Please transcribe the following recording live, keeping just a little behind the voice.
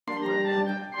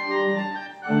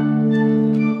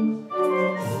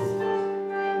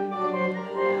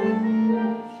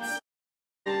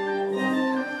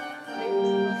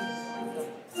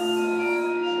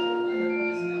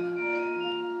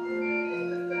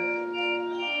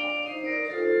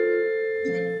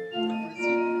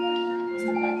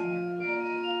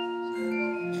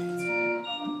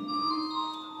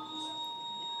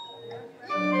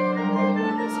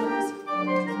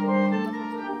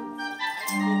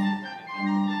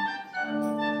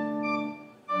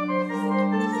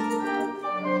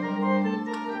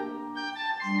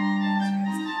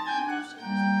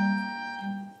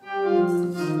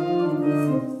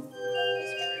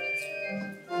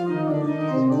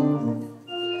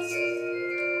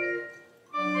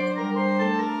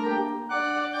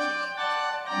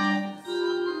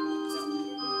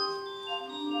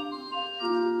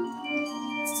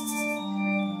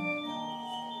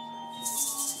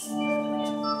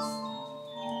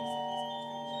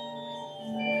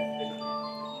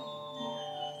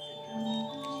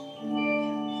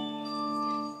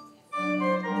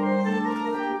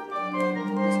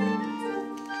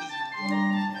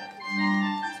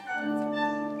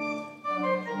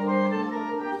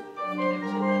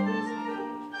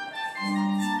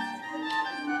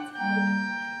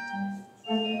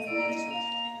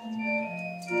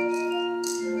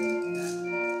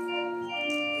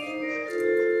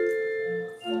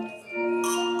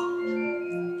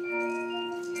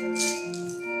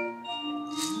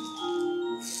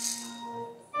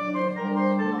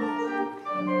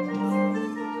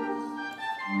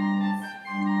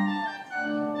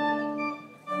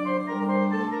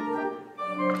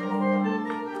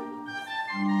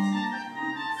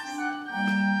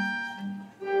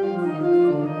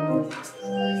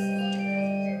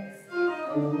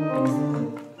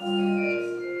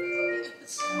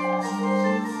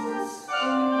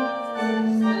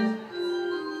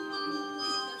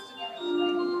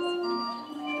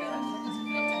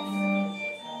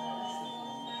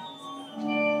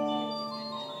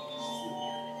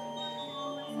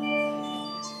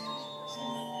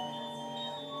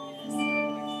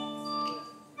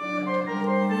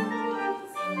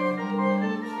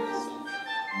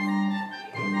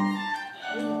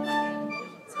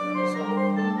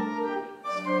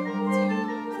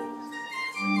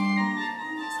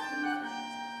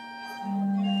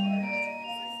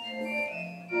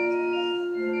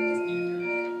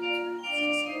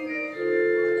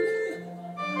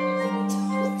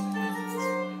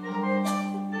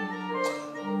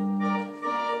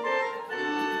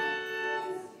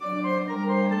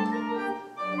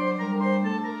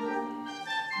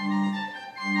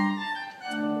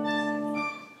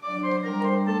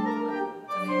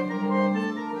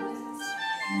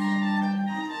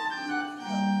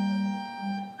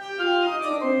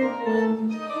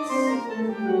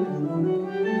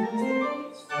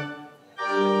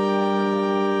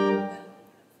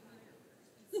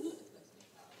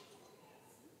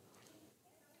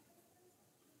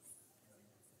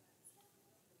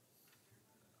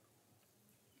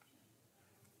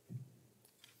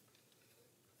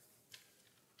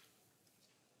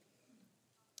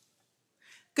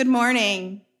Good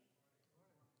morning.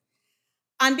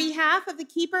 On behalf of the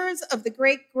keepers of the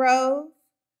Great Grove,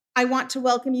 I want to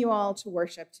welcome you all to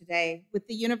worship today with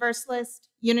the Universalist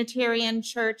Unitarian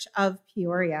Church of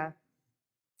Peoria.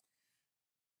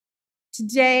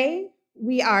 Today,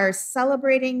 we are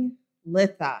celebrating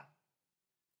Litha,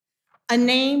 a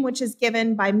name which is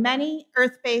given by many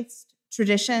earth-based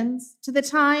traditions to the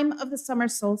time of the summer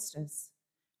solstice,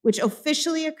 which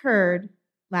officially occurred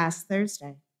last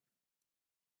Thursday.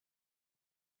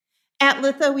 At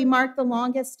Litha, we mark the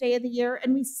longest day of the year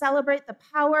and we celebrate the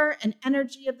power and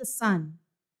energy of the sun,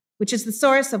 which is the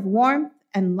source of warmth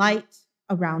and light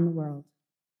around the world.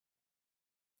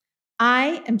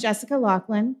 I am Jessica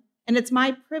Laughlin, and it's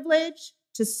my privilege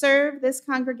to serve this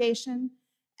congregation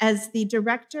as the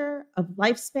Director of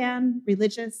Lifespan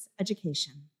Religious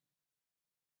Education.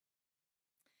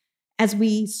 As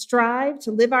we strive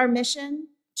to live our mission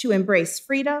to embrace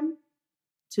freedom,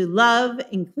 to love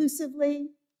inclusively,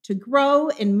 to grow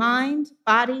in mind,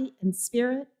 body, and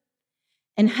spirit,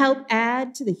 and help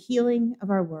add to the healing of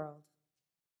our world.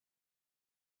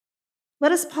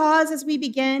 Let us pause as we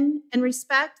begin and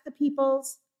respect the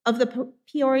peoples of the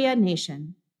Peoria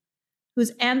Nation,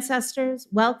 whose ancestors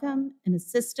welcomed and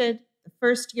assisted the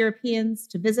first Europeans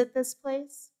to visit this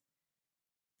place,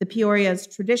 the Peoria's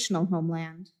traditional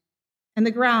homeland, and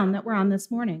the ground that we're on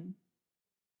this morning.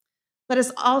 Let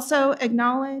us also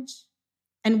acknowledge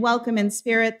and welcome in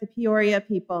spirit the Peoria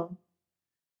people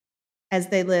as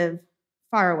they live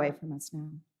far away from us now.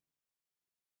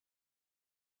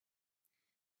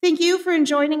 Thank you for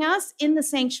joining us in the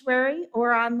sanctuary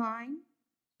or online.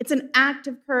 It's an act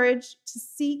of courage to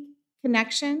seek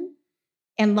connection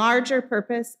and larger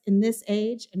purpose in this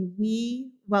age, and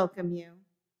we welcome you.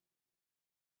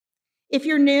 If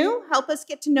you're new, help us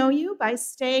get to know you by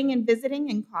staying and visiting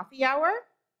in coffee hour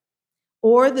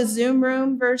or the Zoom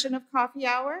room version of coffee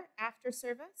hour after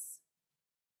service.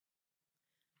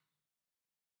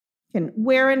 You can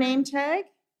wear a name tag.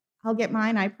 I'll get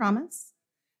mine, I promise.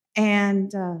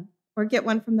 And or get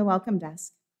one from the welcome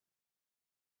desk.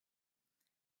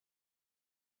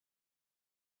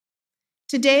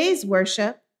 Today's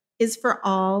worship is for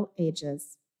all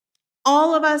ages.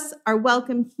 All of us are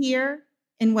welcome here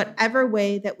in whatever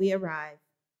way that we arrive.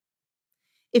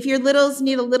 If your littles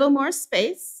need a little more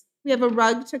space, we have a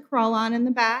rug to crawl on in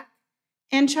the back,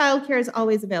 and childcare is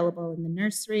always available in the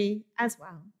nursery as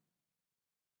well.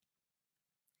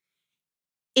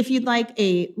 If you'd like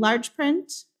a large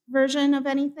print version of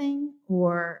anything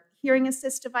or hearing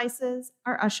assist devices,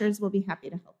 our ushers will be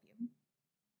happy to help you.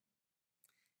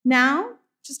 Now,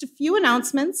 just a few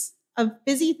announcements of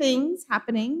busy things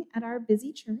happening at our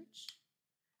busy church.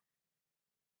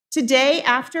 Today,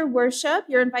 after worship,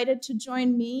 you're invited to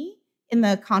join me in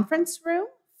the conference room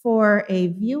for a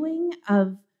viewing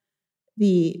of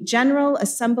the General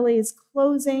Assembly's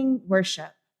closing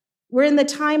worship. We're in the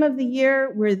time of the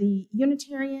year where the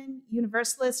Unitarian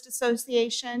Universalist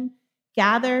Association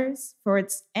gathers for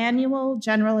its annual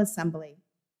General Assembly.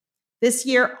 This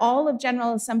year, all of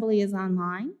General Assembly is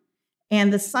online,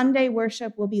 and the Sunday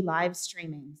worship will be live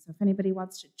streaming. So if anybody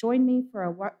wants to join me for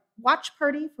a watch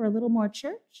party for a little more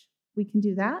church, we can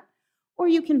do that. Or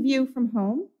you can view from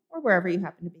home or wherever you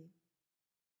happen to be.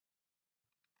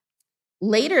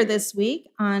 Later this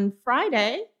week, on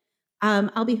Friday,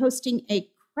 I'll be hosting a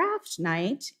craft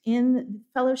night in the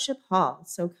fellowship hall.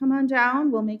 So come on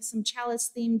down, we'll make some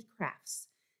chalice-themed crafts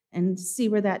and see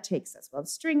where that takes us. We'll have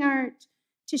string art,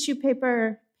 tissue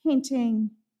paper,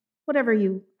 painting, whatever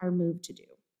you are moved to do.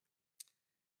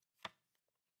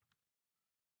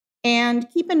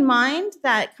 And keep in mind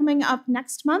that coming up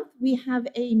next month, we have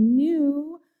a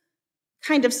new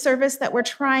kind of service that we're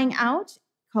trying out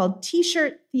called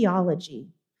T-shirt Theology.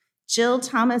 Jill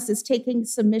Thomas is taking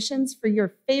submissions for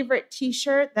your favorite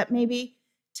T-shirt that maybe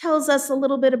tells us a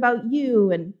little bit about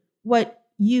you and what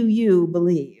you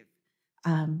believe.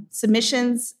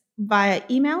 Submissions via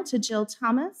email to Jill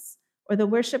Thomas or the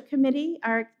worship committee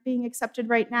are being accepted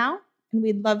right now, and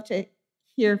we'd love to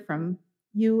hear from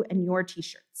you and your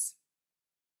T-shirts.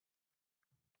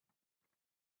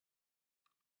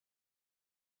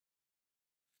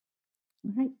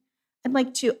 All right, I'd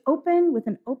like to open with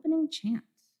an opening chant.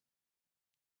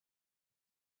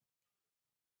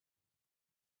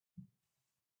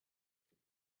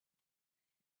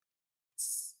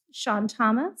 Sean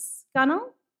Thomas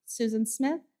Gunnell, Susan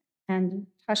Smith, and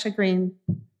Tasha Green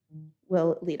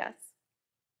will lead us.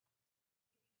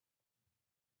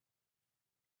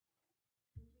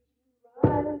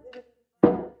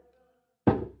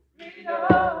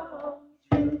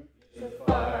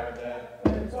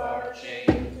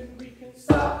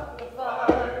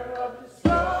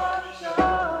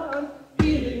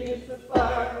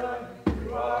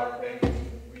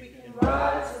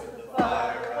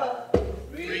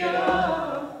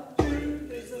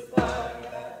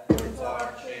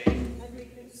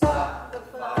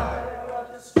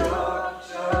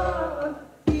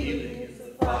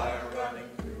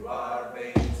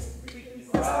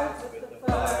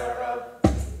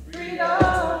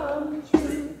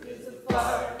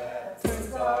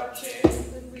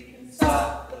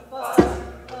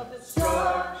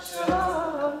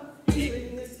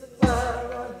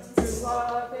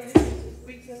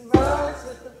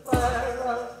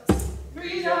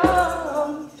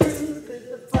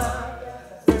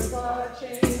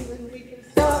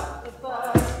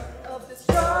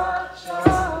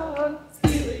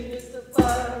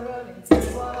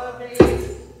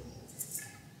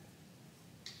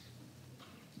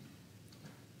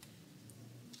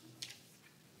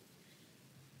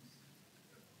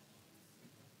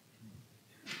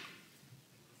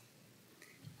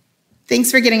 Thanks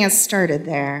for getting us started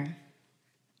there.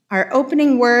 Our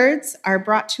opening words are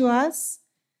brought to us,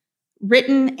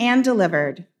 written and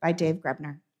delivered by Dave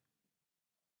Grebner.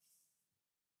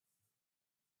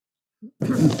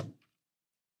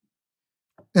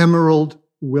 Emerald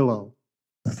willow.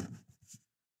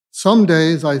 Some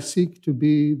days I seek to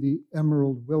be the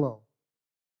emerald willow,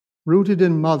 rooted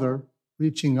in mother,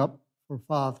 reaching up for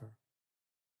father,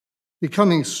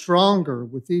 becoming stronger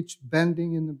with each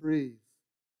bending in the breeze,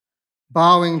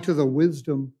 bowing to the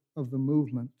wisdom of the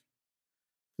movement,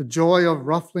 the joy of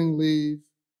ruffling leaves,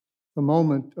 the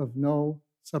moment of no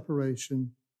separation,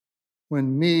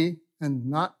 when me and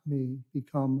not me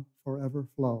become forever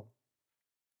flow.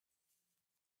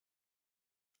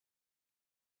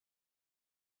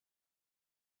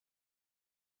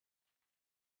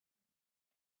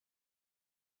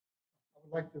 I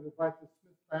would like to invite the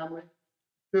Smith family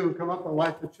to come up and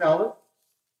light the chalice.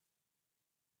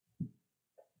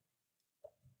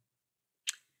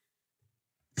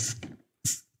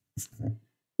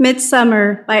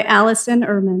 Midsummer by Allison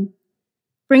Ehrman.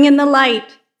 Bring in the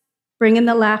light, bring in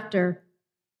the laughter,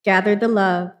 gather the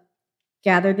love,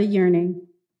 gather the yearning,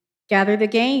 gather the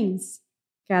games,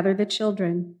 gather the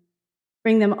children.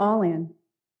 Bring them all in,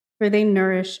 for they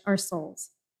nourish our souls.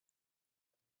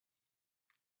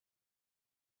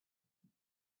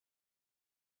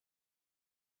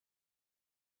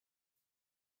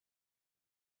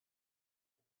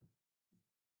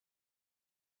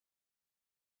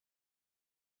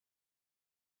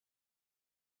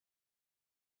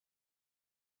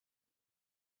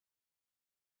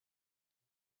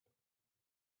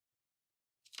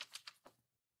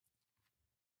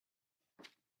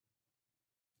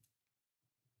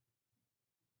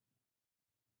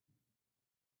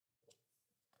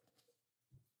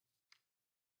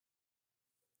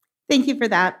 Thank you for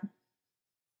that.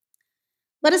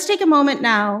 Let us take a moment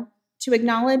now to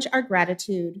acknowledge our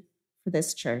gratitude for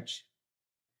this church.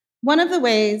 One of the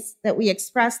ways that we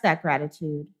express that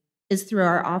gratitude is through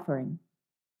our offering.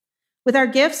 With our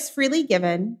gifts freely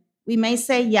given, we may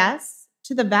say yes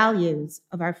to the values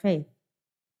of our faith.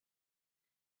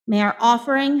 May our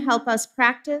offering help us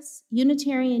practice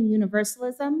Unitarian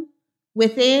Universalism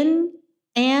within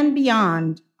and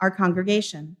beyond our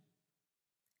congregation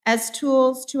as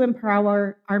tools to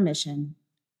empower our mission.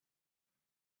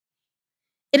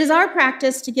 It is our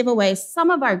practice to give away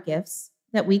some of our gifts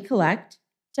that we collect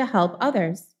to help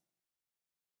others.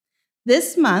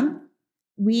 This month,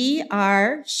 we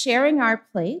are sharing our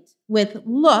plate with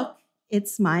Look,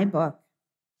 It's My Book.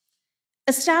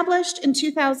 Established in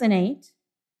 2008,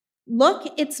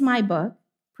 Look, It's My Book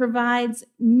provides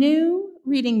new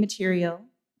reading material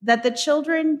that the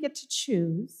children get to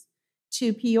choose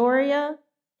to Peoria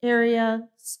area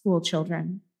school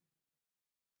children.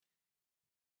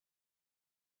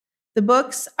 The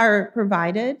books are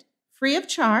provided free of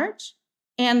charge,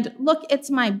 and Look, It's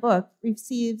My Book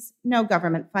receives no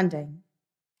government funding.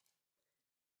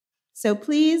 So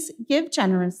please give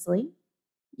generously.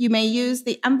 You may use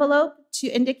the envelope to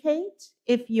indicate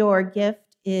if your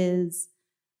gift is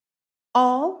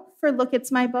all for Look,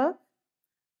 It's My Book,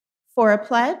 for a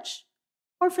pledge,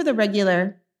 or for the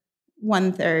regular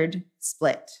 1/3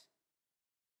 split.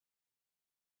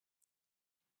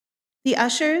 The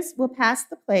ushers will pass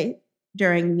the plate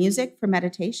during music for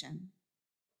meditation.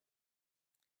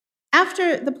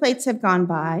 After the plates have gone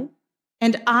by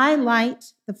and I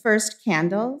light the first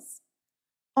candles,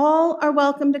 all are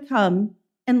welcome to come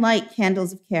and light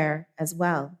candles of care as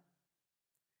well.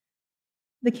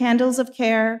 The candles of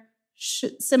care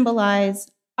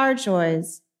symbolize our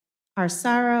joys, our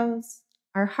sorrows,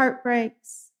 our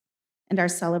heartbreaks, and our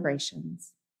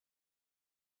celebrations.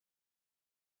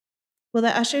 Will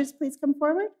the ushers please come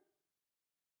forward?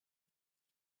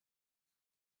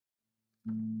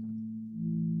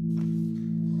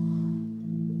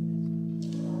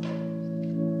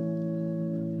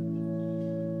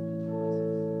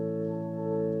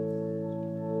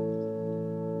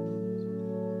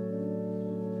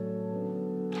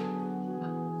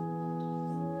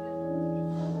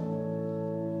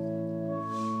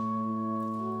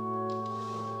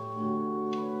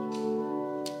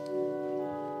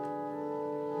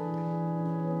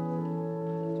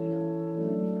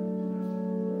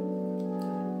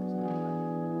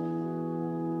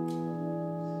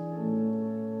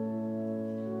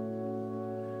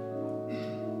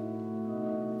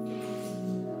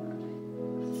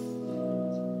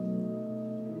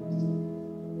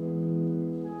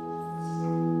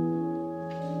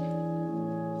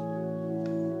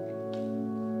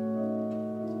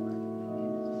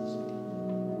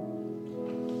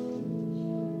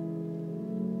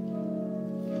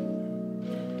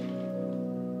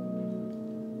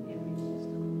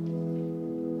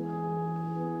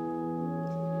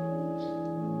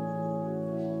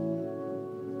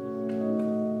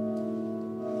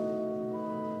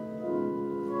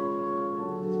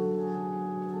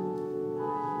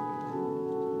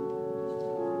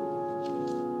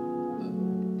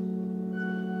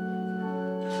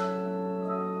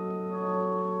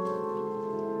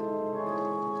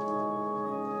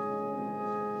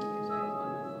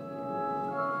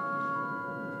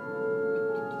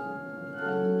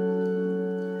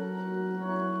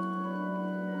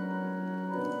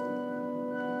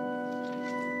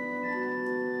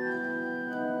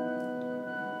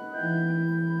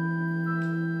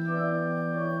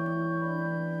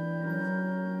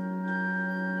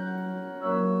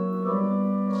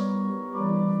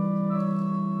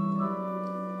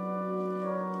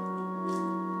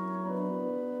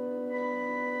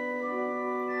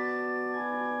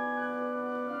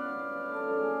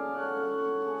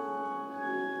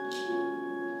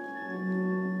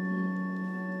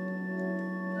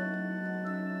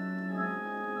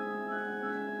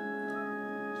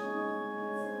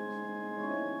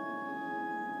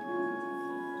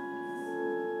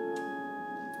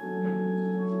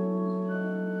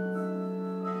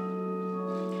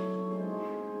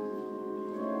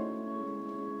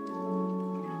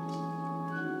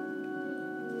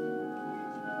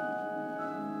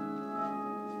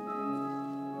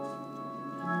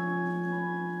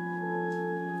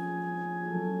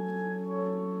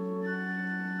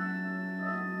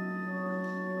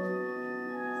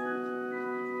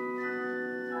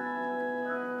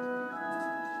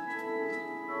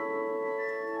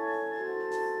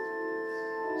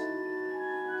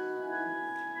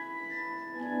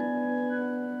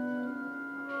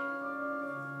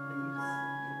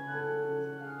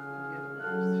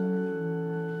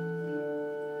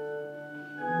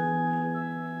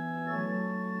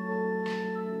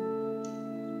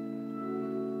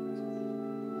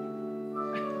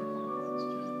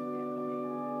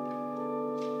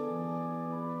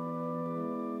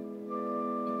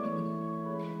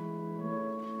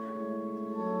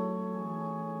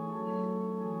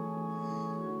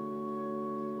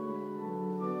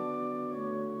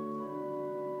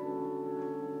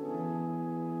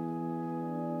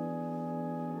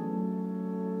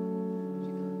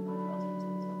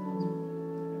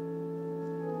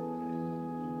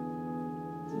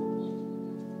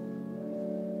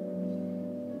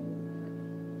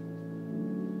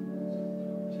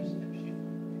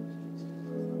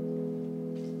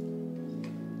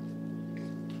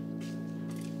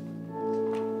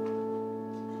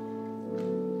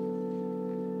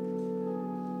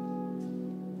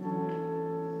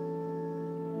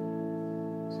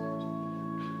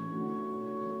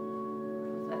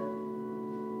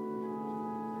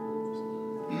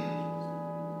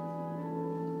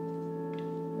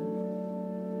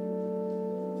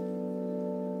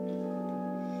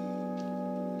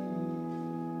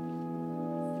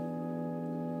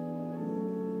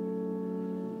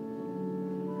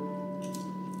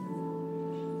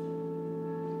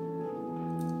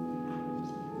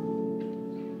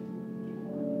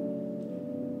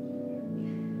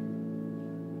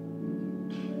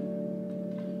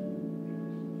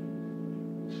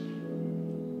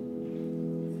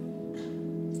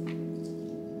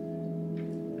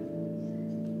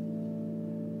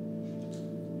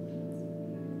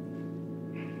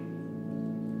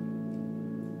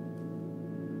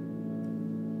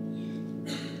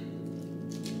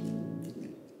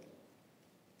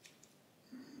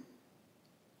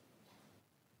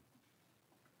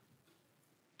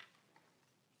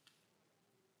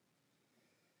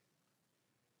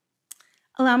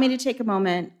 Allow me to take a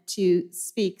moment to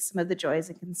speak some of the joys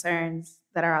and concerns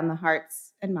that are on the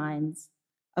hearts and minds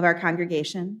of our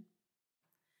congregation.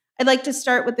 I'd like to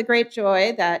start with the great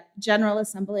joy that General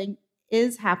Assembly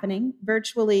is happening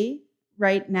virtually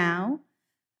right now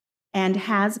and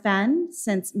has been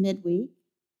since midweek.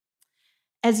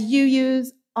 As UUs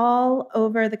all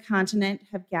over the continent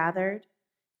have gathered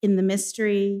in the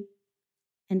mystery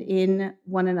and in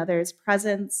one another's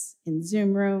presence in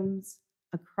Zoom rooms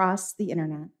across the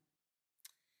internet.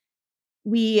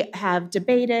 We have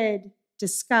debated,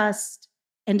 discussed,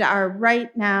 and are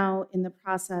right now in the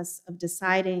process of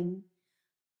deciding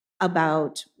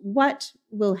about what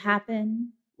will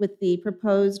happen with the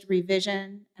proposed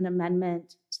revision and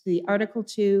amendment to the Article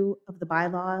 2 of the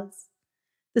bylaws.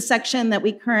 The section that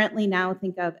we currently now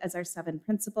think of as our 7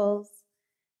 principles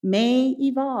may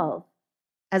evolve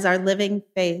as our living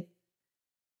faith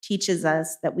teaches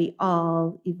us that we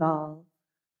all evolve.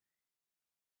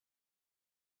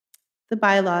 The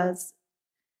bylaws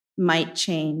might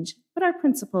change, but our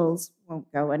principles won't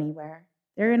go anywhere.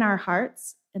 They're in our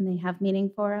hearts and they have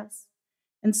meaning for us.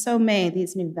 And so may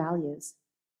these new values,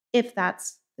 if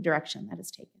that's the direction that is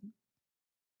taken.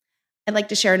 I'd like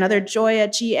to share another joy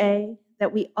at GA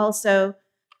that we also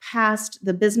passed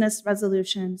the business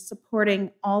resolution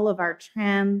supporting all of our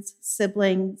trans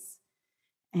siblings.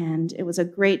 And it was a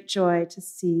great joy to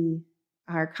see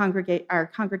our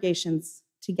congregations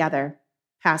together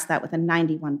pass that with a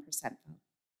 91% vote.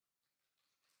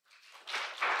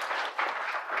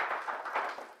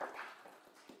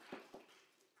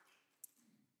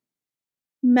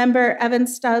 Member Evan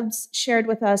Stubbs shared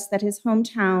with us that his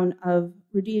hometown of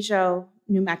Ruidoso,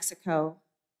 New Mexico,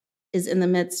 is in the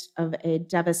midst of a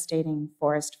devastating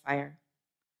forest fire.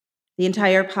 The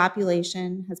entire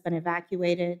population has been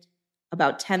evacuated,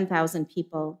 about 10,000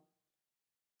 people.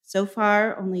 So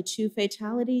far, only 2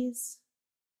 fatalities,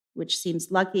 which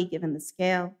seems lucky given the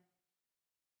scale.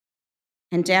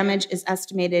 And damage is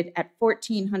estimated at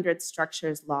 1,400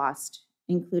 structures lost,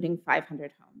 including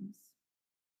 500 homes.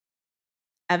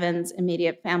 Evan's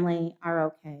immediate family are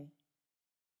okay,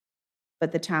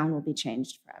 but the town will be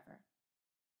changed forever.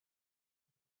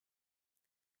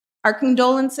 Our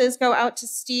condolences go out to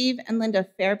Steve and Linda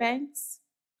Fairbanks.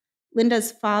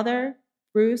 Linda's father,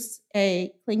 Bruce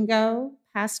A. Klingo,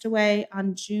 passed away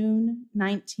on June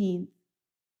 19th.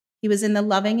 He was in the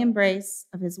loving embrace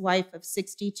of his wife of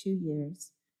 62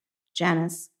 years,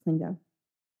 Janice Klingo.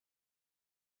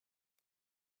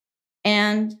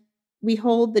 And we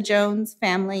hold the Jones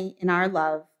family in our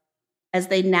love as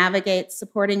they navigate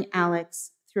supporting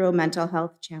Alex through a mental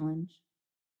health challenge.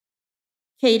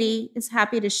 Katie is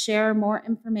happy to share more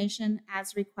information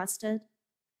as requested,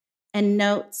 and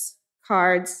notes,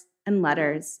 cards, and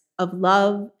letters of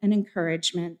love and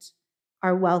encouragement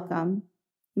are welcome.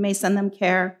 You may send them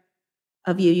care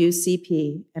of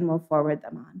UUCP and we'll forward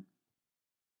them on.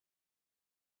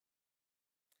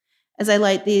 As I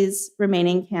light these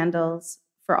remaining candles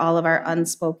for all of our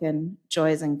unspoken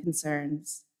joys and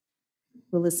concerns,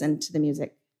 we'll listen to the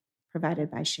music provided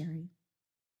by Sherry.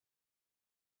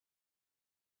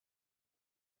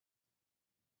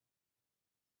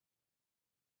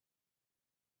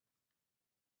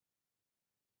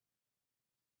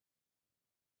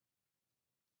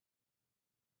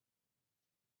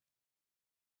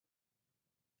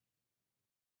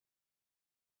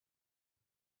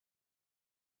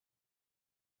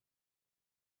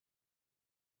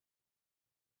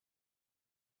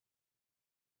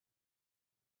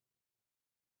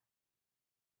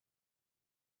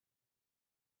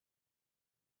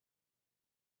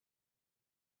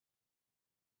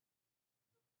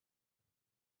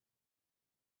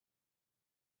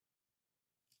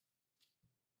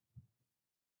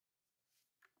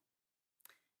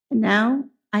 And now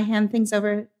I hand things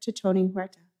over to Tony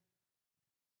Huerta.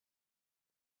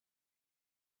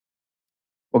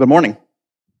 Well, good morning.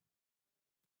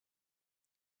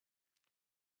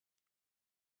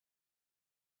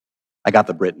 I got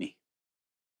the Brittany.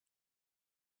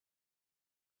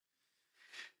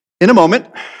 In a moment,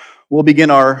 we'll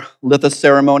begin our Litha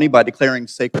ceremony by declaring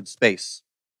sacred space.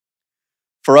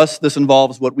 For us, this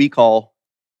involves what we call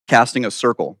casting a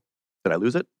circle. Did I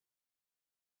lose it?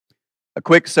 A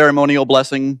quick ceremonial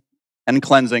blessing and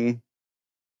cleansing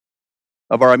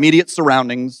of our immediate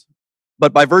surroundings,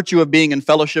 but by virtue of being in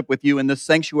fellowship with you in this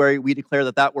sanctuary, we declare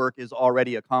that that work is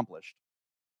already accomplished.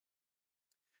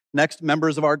 Next,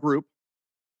 members of our group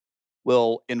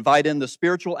will invite in the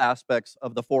spiritual aspects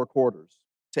of the 4 quarters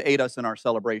to aid us in our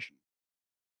celebration.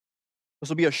 This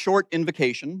will be a short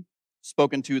invocation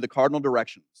spoken to the cardinal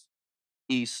directions,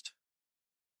 east,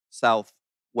 south,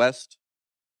 west,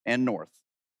 and north,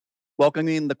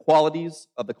 welcoming the qualities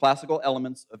of the classical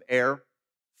elements of air,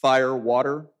 fire,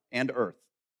 water, and earth.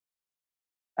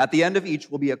 At the end of each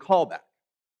will be a callback,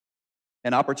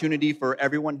 an opportunity for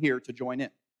everyone here to join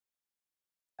in.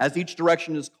 As each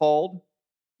direction is called,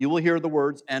 you will hear the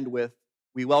words end with,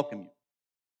 "We welcome you."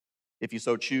 If you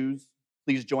so choose,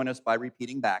 please join us by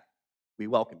repeating back, "We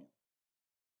welcome you."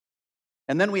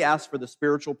 And then we ask for the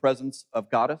spiritual presence of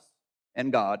Goddess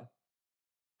and God,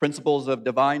 principles of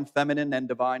divine feminine and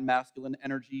divine masculine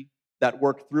energy that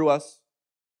work through us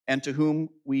and to whom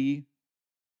we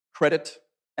credit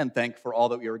and thank for all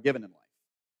that we are given in life.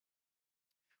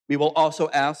 We will also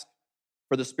ask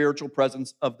for the spiritual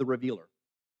presence of the revealer,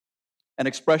 an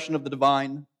expression of the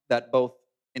divine that both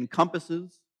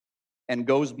encompasses and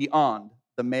goes beyond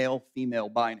the male-female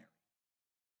binary.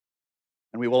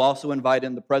 And we will also invite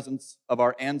in the presence of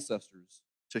our ancestors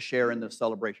to share in this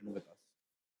celebration with us.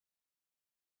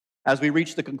 As we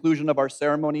reach the conclusion of our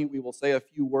ceremony, we will say a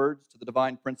few words to the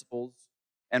divine principles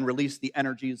and release the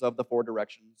energies of the four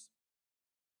directions.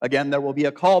 Again, there will be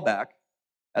a callback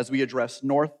as we address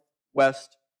north,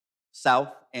 west,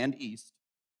 south, and east,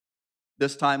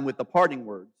 this time with the parting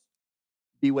words,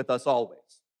 "Be with us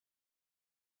always."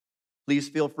 Please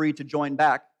feel free to join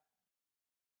back,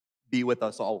 "Be with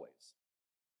us always."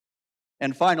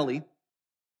 And finally,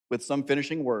 with some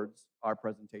finishing words, our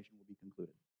presentation will be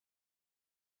concluded.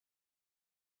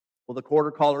 Will the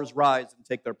quarter callers rise and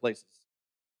take their places?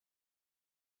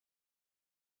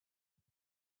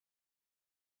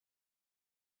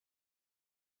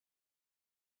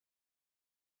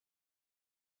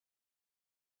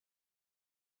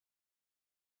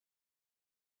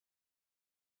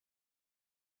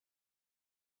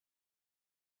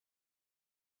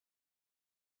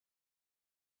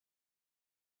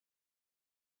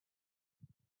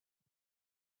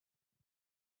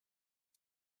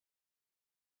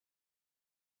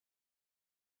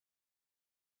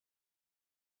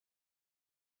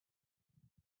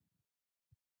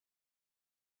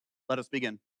 Let us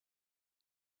begin.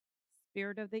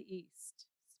 Spirit of the East,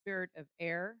 spirit of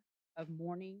air, of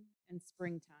morning and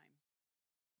springtime,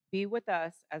 be with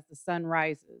us as the sun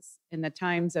rises in the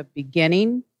times of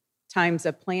beginning, times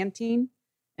of planting.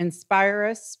 Inspire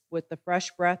us with the fresh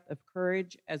breath of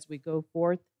courage as we go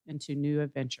forth into new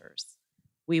adventures.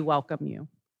 We welcome you.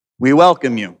 We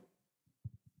welcome you.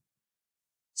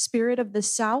 Spirit of the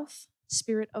South,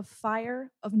 spirit of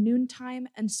fire, of noontime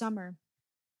and summer,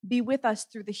 be with us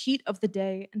through the heat of the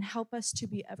day and help us to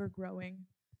be ever growing.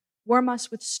 Warm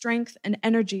us with strength and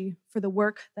energy for the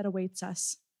work that awaits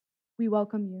us. We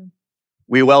welcome you.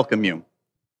 We welcome you.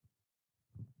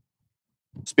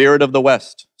 Spirit of the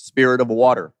West, spirit of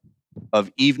water,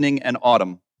 of evening and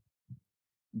autumn,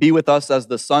 be with us as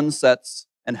the sun sets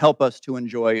and help us to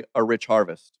enjoy a rich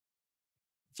harvest.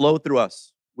 Flow through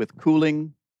us with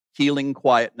cooling, healing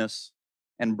quietness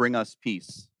and bring us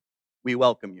peace. We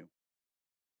welcome you.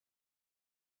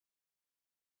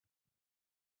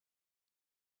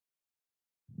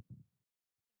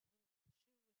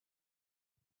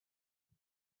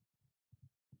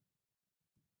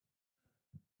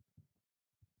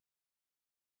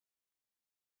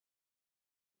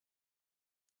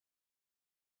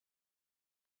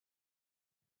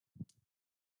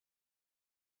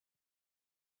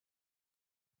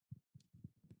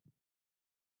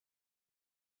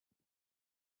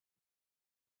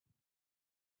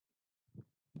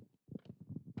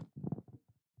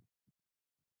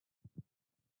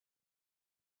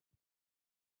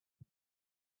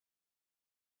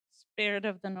 Spirit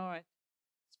of the North,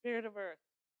 spirit of earth,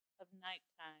 of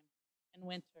nighttime and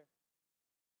winter,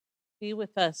 be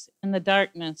with us in the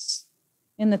darkness,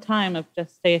 in the time of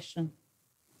gestation.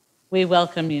 We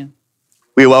welcome you.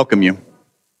 We welcome you.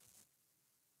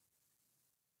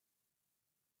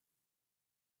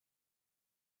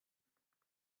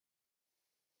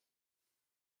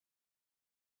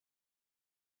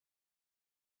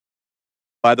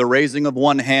 By the raising of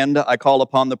one hand, I call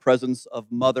upon the presence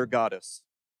of Mother Goddess,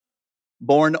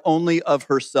 born only of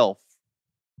herself.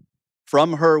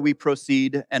 From her we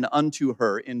proceed, and unto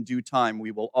her in due time we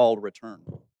will all return.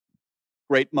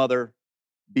 Great Mother,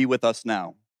 be with us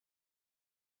now.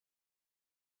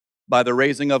 By the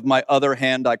raising of my other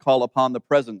hand, I call upon the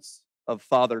presence of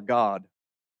Father God,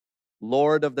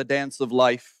 Lord of the dance of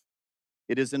life.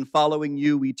 It is in following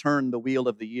you we turn the wheel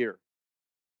of the year.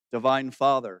 Divine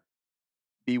Father,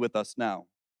 be with us now.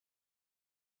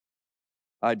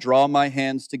 I draw my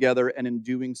hands together, and in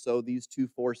doing so, these two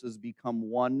forces become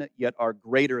one, yet are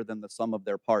greater than the sum of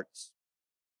their parts.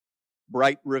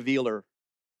 Bright revealer,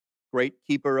 great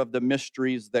keeper of the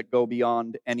mysteries that go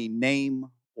beyond any name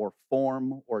or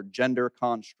form or gender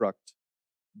construct,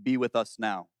 be with us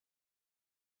now.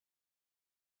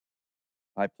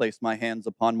 I place my hands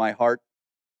upon my heart,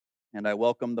 and I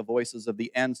welcome the voices of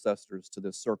the ancestors to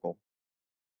this circle,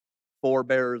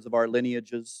 forebearers of our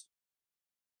lineages,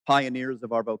 pioneers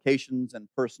of our vocations and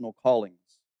personal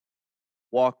callings.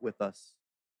 Walk with us,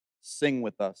 sing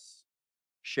with us,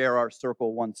 share our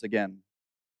circle once again.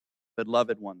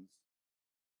 Beloved ones,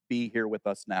 be here with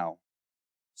us now.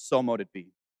 So mote it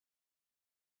be.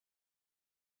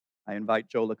 I invite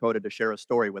Joe Lakota to share a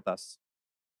story with us.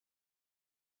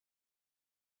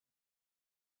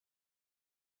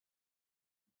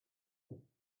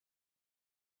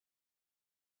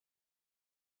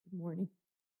 Good morning.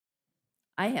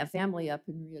 I have family up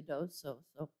in Rio Doso,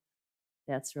 so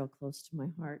that's real close to my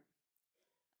heart.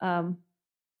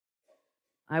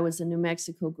 I was a New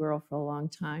Mexico girl for a long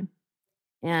time.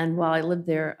 And while I lived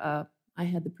there, I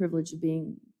had the privilege of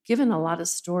being given a lot of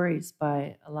stories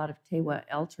by a lot of Tewa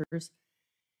elders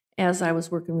as I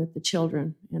was working with the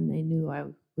children, and they knew I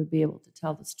would be able to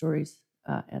tell the stories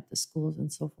at the schools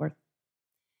and so forth.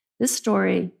 This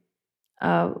story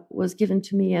was given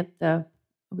to me I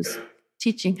was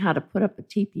teaching how to put up a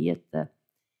teepee at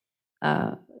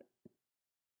the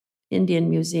Indian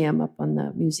Museum up on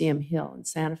the Museum Hill in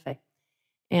Santa Fe.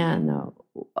 And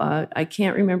I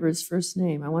can't remember his first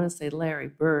name. I want to say Larry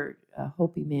Bird, a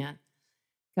Hopi man,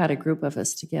 got a group of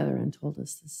us together and told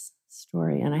us this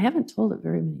story. And I haven't told it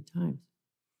very many times.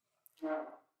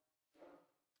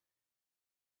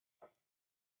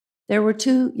 There were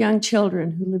two young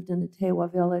children who lived in a Tewa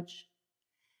village.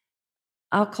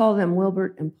 I'll call them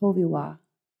Wilbert and Poviwa.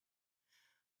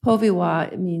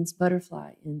 Poviwa, it means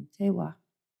butterfly in Tewa.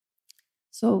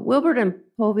 So Wilbert and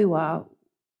Poviwa,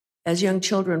 as young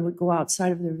children, would go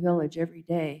outside of their village every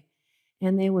day,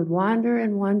 and they would wander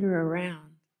and wander around.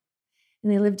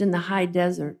 And they lived in the high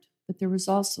desert, but there was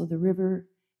also the river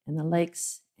and the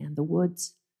lakes and the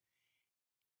woods.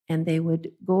 And they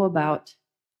would go about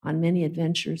on many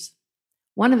adventures.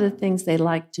 One of the things they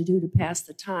liked to do to pass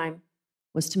the time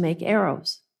was to make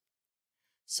arrows.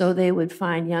 So they would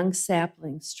find young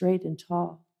saplings, straight and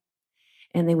tall,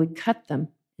 and they would cut them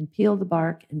and peel the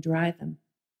bark and dry them.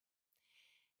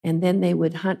 And then they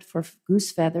would hunt for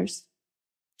goose feathers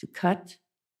to cut,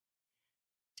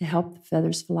 to help the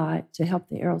feathers fly, to help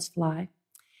the arrows fly.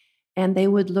 And they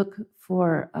would look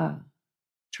for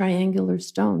triangular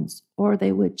stones, or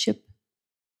they would chip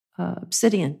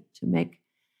obsidian to make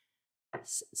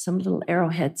some little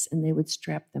arrowheads, and they would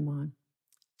strap them on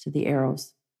to the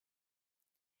arrows.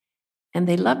 And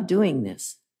they loved doing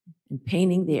this and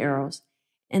painting the arrows.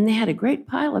 And they had a great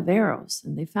pile of arrows,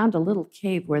 and they found a little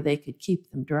cave where they could keep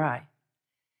them dry.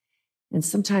 And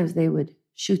sometimes they would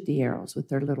shoot the arrows with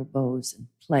their little bows and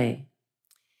play.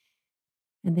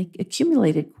 And they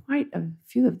accumulated quite a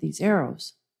few of these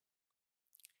arrows.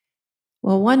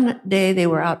 Well, one day they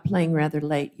were out playing rather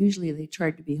late. Usually they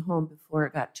tried to be home before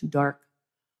it got too dark.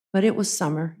 But it was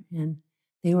summer, and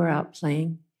they were out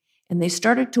playing. And they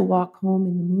started to walk home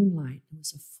in the moonlight. It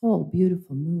was a full,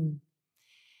 beautiful moon.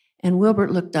 And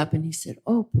Wilbert looked up and he said,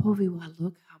 "Oh, Poviwa,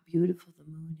 look how beautiful the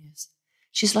moon is.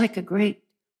 She's like a great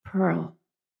pearl."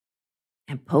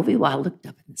 And Poviwa looked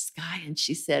up in the sky and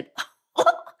she said, "Oh,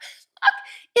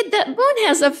 look, that moon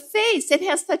has a face. It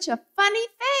has such a funny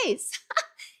face.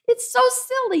 It's so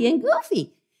silly and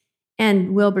goofy."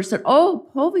 And Wilbur said,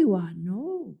 "Oh, Poviwa,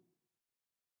 no.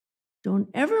 Don't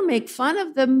ever make fun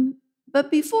of them." But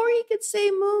before he could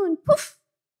say moon, poof,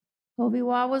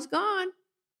 Poviwa was gone.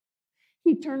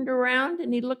 He turned around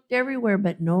and he looked everywhere,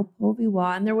 but no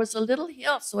Poviwa. And there was a little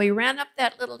hill, so he ran up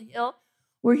that little hill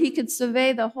where he could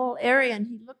survey the whole area, and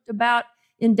he looked about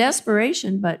in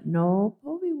desperation, but no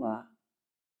Poviwa.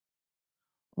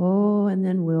 Oh, and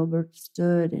then Wilbert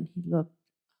stood and he looked up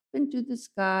into the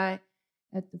sky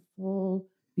at the full,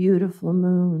 beautiful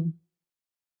moon.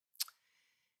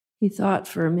 He thought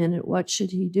for a minute, what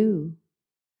should he do?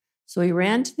 So he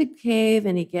ran to the cave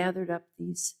and he gathered up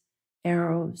these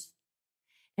arrows.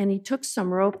 And he took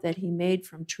some rope that he made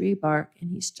from tree bark,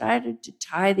 and he started to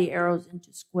tie the arrows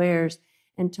into squares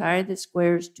and tie the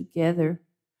squares together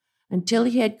until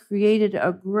he had created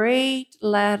a great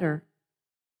ladder,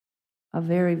 a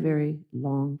very, very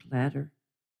long ladder.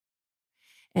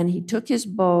 And he took his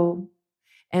bow,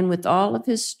 and with all of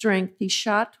his strength, he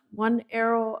shot one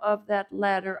arrow of that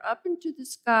ladder up into the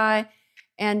sky,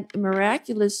 and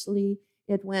miraculously,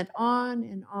 it went on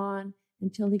and on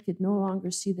until he could no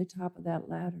longer see the top of that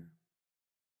ladder.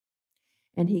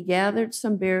 And he gathered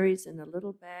some berries in a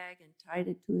little bag and tied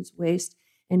it to his waist,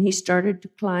 and he started to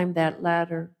climb that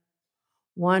ladder,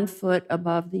 1 foot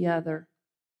above the other,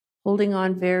 holding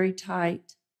on very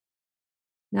tight.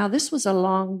 Now, this was a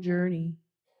long journey,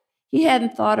 He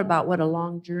hadn't thought about what a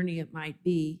long journey it might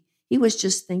be. He was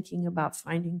just thinking about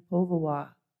finding Poviwa.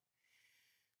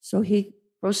 So he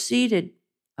proceeded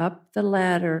up the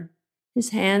ladder. His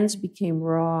hands became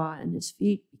raw and his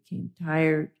feet became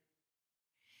tired.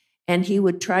 And he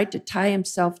would try to tie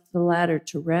himself to the ladder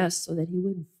to rest so that he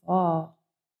wouldn't fall.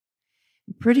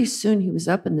 And pretty soon he was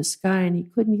up in the sky and he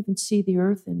couldn't even see the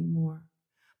earth anymore.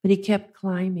 But he kept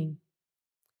climbing.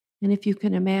 And if you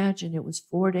can imagine, it was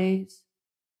 4 days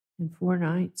and 4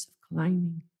 nights of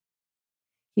climbing.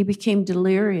 He became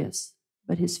delirious,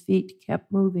 but his feet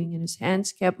kept moving and his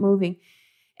hands kept moving.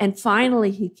 And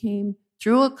finally, he came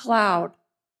through a cloud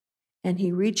and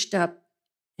he reached up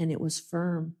and it was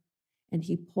firm. And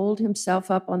he pulled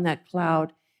himself up on that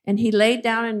cloud and he laid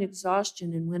down in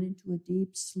exhaustion and went into a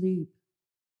deep sleep.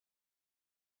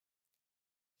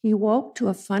 He woke to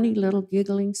a funny little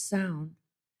giggling sound.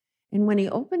 And when he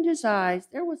opened his eyes,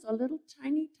 there was a little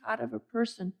tiny tot of a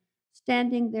person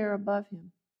standing there above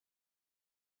him,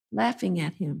 laughing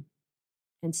at him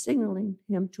and signaling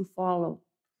him to follow.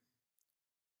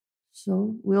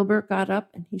 So Wilbur got up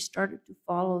and he started to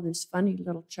follow this funny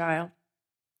little child.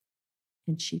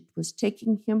 And she was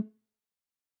taking him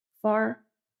far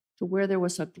to where there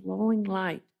was a glowing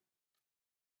light.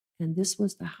 And this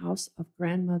was the house of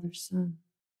Grandmother's son.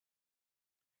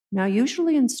 Now,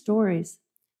 usually in stories,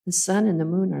 the sun and the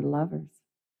moon are lovers.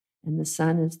 And the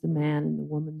sun is the man and the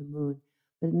woman the moon.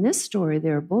 But in this story, they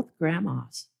are both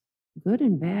grandmas, good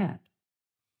and bad.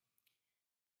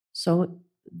 So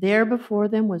there before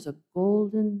them was a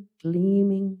golden,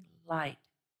 gleaming light.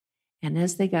 And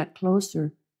as they got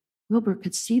closer, Wilbur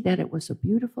could see that it was a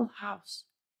beautiful house.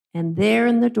 And there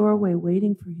in the doorway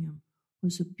waiting for him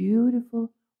was a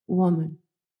beautiful woman.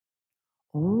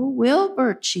 "Oh,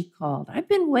 Wilbert," she called, "I've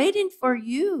been waiting for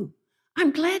you.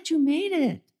 I'm glad you made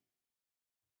it."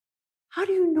 "How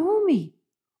do you know me?"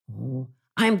 "Oh,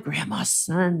 I'm Grandma's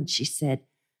son," she said.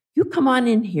 "You come on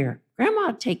in here. Grandma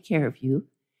will take care of you."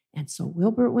 And so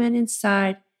Wilbert went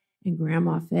inside and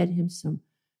Grandma fed him some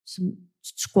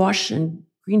squash and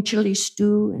green chili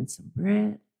stew and some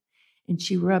bread. And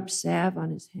she rubbed salve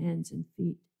on his hands and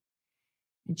feet.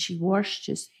 And she washed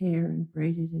his hair and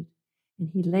braided it. And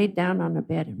he laid down on a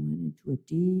bed and went into a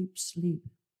deep sleep.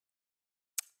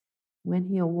 When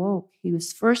he awoke,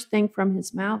 his first thing from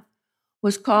his mouth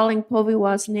was calling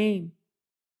Poviwa's name.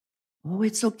 "Oh,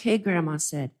 it's okay," Grandma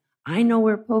said. "I know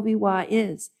where Poviwa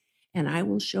is, and I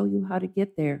will show you how to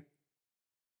get there."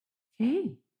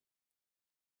 "Okay,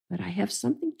 but I have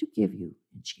something to give you."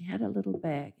 And she had a little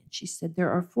bag. And she said,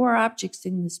 "There are 4 objects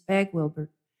in this bag,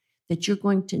 Wilbur, that you're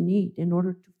going to need in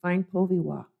order to find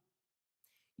Poviwa.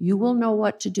 You will know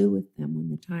what to do with them when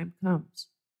the time comes."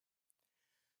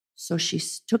 So she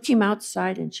took him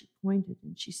outside and she pointed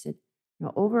and she said,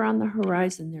 "Now over on the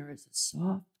horizon there is a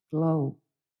soft glow.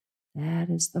 That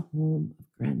is the home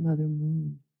of Grandmother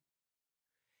Moon.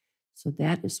 So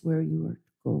that is where you are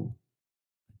to go.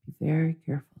 Be very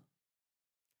careful."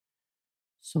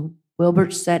 So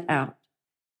Wilbert set out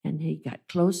and he got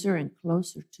closer and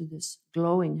closer to this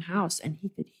glowing house and he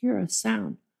could hear a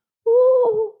sound.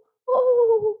 "Ooh,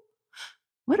 ooh."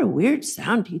 What a weird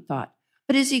sound, he thought.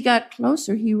 But as he got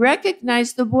closer, he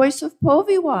recognized the voice of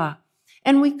Poviwa.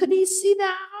 And could he see the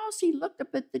house? He looked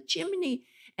up at the chimney,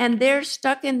 and there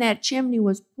stuck in that chimney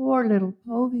was poor little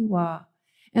Poviwa.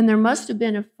 And there must have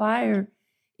been a fire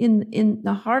in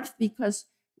the hearth because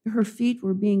her feet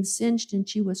were being singed and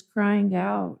she was crying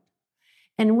out.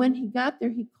 And when he got there,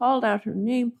 he called out her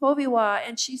name, "Poviwa,"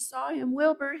 and she saw him.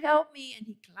 "Wilbur, help me." And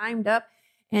he climbed up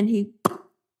and he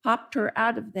popped her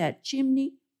out of that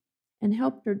chimney and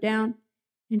helped her down.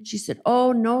 And she said,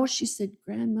 "Oh, no," she said,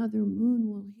 "Grandmother Moon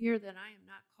will hear that I am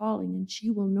not calling and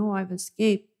she will know I've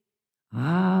escaped."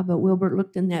 Ah, but Wilbert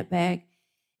looked in that bag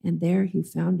and there he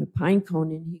found a pine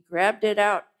cone and he grabbed it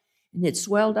out and it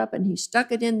swelled up and he stuck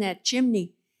it in that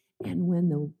chimney. And when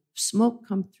the smoke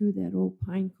come through that old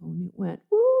pine cone, it went,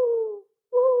 "Woo,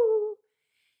 woo."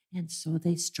 And so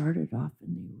they started off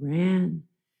and they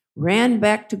ran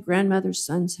back to Grandmother's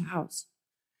son's house.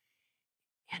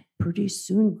 And pretty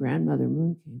soon Grandmother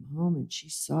Moon came home and she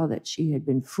saw that she had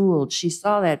been fooled. She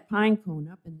saw that pine cone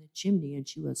up in the chimney and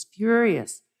she was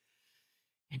furious.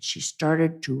 And she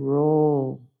started to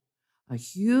roll, a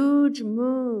huge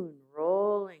moon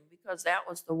rolling, because that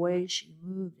was the way she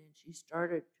moved. And she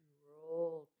started to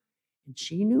roll. And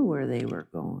she knew where they were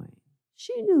going.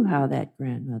 She knew how that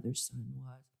grandmother's son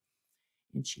was.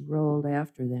 And she rolled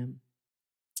after them.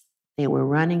 They were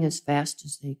running as fast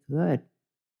as they could.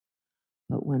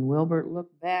 But when Wilbert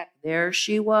looked back, there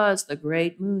she was, the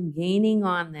great moon, gaining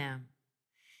on them.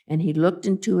 And he looked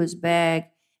into his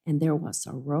bag, and there was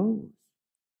a rose.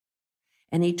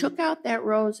 And he took out that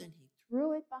rose and he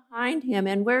threw it behind him.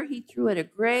 And where he threw it, a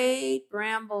great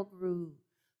bramble grew,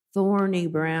 thorny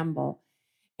bramble.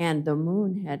 And the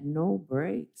moon had no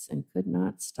brakes and could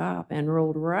not stop and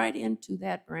rolled right into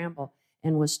that bramble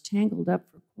and was tangled up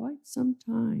for quite some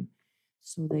time.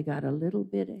 So they got a little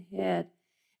bit ahead,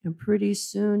 and pretty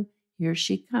soon here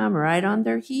she come, right on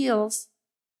their heels.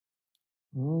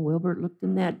 Oh, Wilbert looked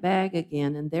in that bag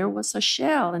again, and there was a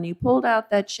shell, and he pulled out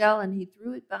that shell and he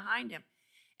threw it behind him.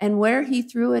 And where he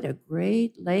threw it, a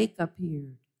great lake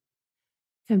appeared,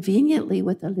 conveniently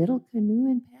with a little canoe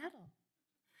and paddle.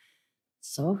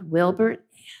 So Wilbert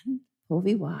and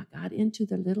Poviwa got into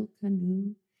the little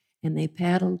canoe, and they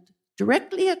paddled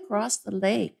directly across the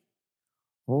lake.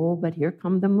 Oh, but here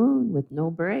come the moon with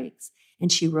no brakes,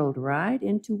 and she rolled right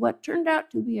into what turned out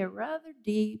to be a rather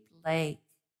deep lake.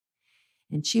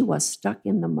 And she was stuck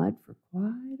in the mud for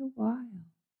quite a while.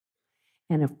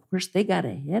 And of course, they got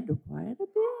ahead quite a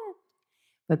bit.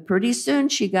 But pretty soon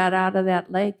she got out of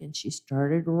that lake and she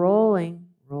started rolling.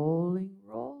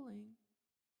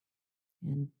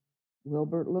 And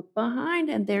Wilbert looked behind,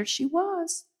 and there she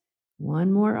was.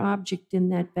 One more object in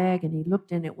that bag, and he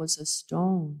looked, and it was a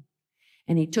stone.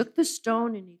 And he took the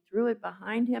stone and he threw it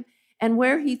behind him. And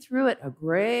where he threw it, a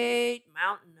great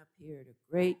mountain appeared,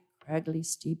 a great, craggly,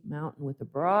 steep mountain with a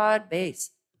broad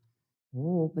base.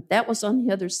 Oh, but that was on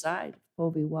the other side of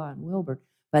Poviwa and Wilbert.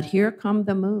 But here come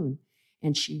the moon,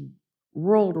 and she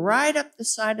rolled right up the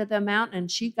side of the mountain,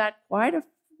 and she got quite a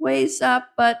ways up,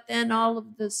 but then all of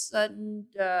a sudden,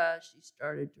 she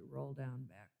started to roll down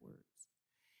backwards.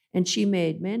 And she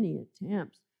made many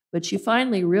attempts, but she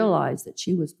finally realized that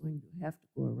she was going to have to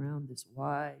go around this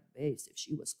wide base if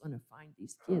she was going to find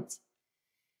these kids.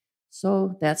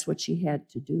 So that's what she had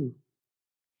to do.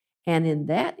 And in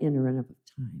that interim of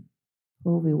time,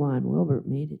 Poviwa and Wilbert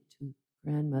made it to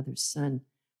grandmother's son,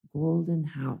 golden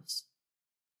house.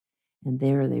 And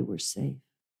there they were safe.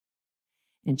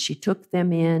 And she took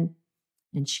them in,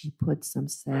 and she put some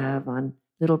salve on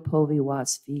little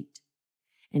Poviwa's feet.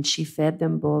 And she fed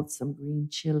them both some green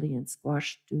chili and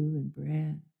squash stew and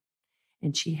bread.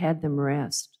 And she had them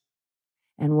rest.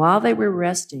 And while they were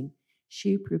resting,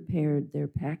 she prepared their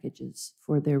packages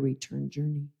for their return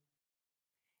journey.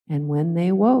 And when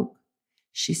they woke,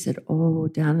 she said, "Oh,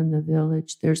 down in the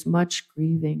village, there's much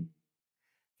grieving.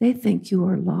 They think you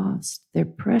are lost. They're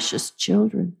precious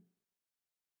children.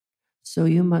 So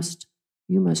you must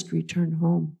return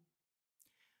home."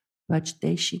 But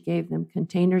she gave them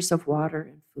containers of water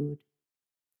and food,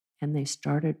 and they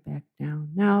started back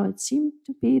down. Now it seemed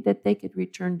to be that they could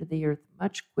return to the earth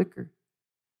much quicker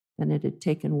than it had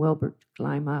taken Wilbert to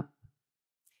climb up.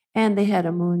 And they had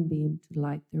a moonbeam to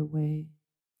light their way.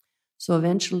 So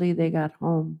eventually they got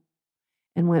home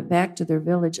and went back to their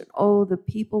village. And oh, the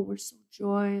people were so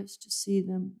joyous to see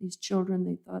them, these children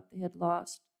they thought they had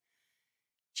lost.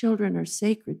 Children are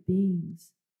sacred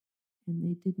beings, and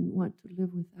they didn't want to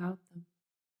live without them.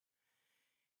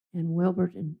 And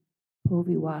Wilbert and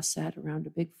Poviwa sat around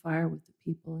a big fire with the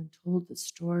people and told the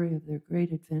story of their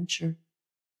great adventure.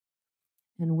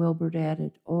 And Wilbert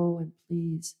added, "Oh, and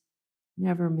please,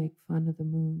 never make fun of the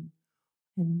moon."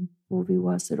 And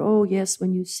Poviwa said, "Oh, yes,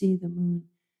 when you see the moon,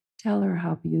 tell her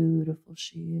how beautiful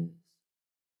she is."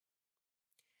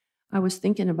 I was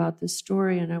thinking about this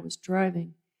story, and I was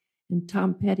driving, and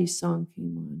Tom Petty's song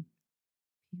came on.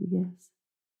 Yes.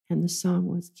 And the song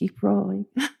was "Keep Rolling."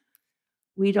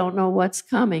 We don't know what's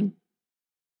coming,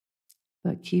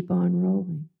 but keep on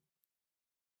rolling.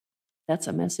 That's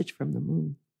a message from the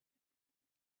moon.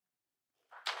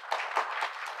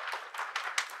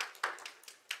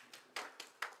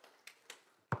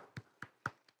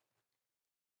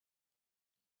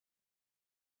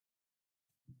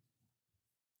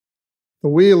 The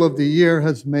wheel of the year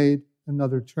has made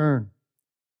another turn.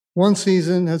 One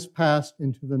season has passed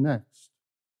into the next.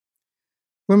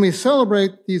 When we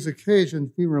celebrate these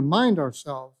occasions, we remind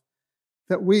ourselves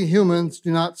that we humans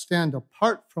do not stand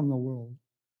apart from the world,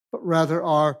 but rather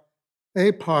are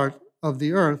a part of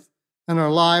the earth, and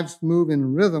our lives move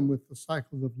in rhythm with the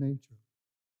cycles of nature.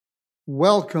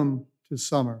 Welcome to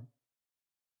summer.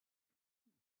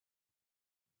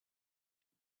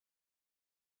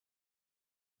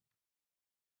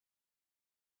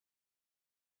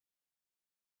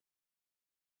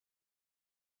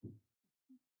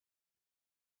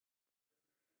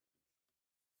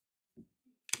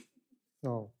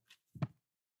 So,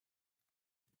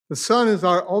 the sun is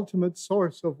our ultimate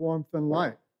source of warmth and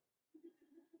light.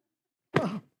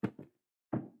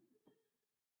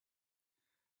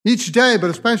 Each day,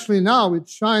 but especially now, it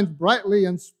shines brightly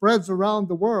and spreads around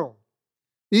the world,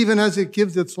 even as it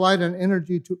gives its light and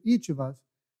energy to each of us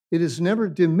it is never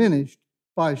diminished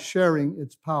by sharing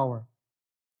its power.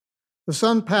 The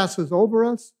sun passes over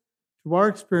us to our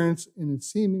experience in a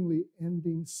seemingly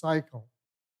ending cycle,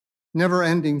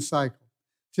 never-ending cycle.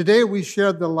 Today we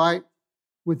share the light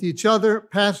with each other,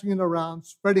 passing it around,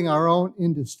 spreading our own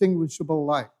indistinguishable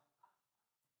light.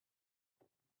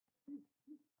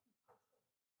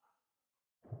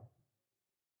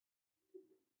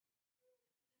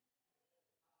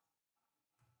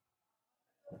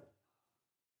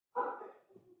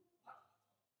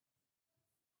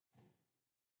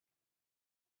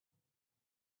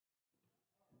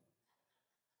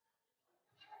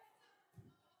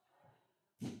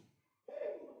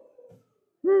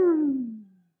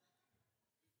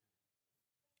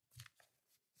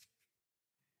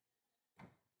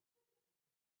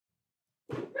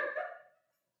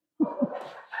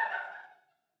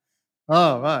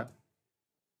 All right.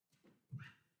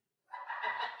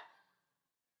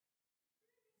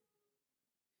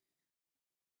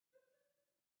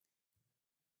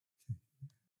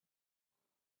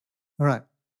 All right.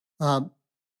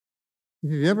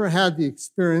 If you've ever had the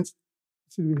experience,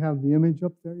 should we have the image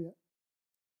up there yet?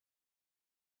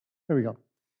 There we go.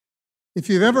 If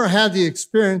you've ever had the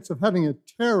experience of having a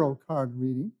tarot card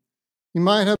reading, you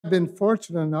might have been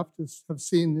fortunate enough to have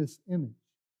seen this image.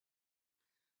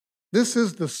 This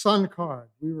is the sun card.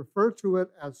 We refer to it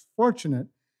as fortunate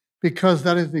because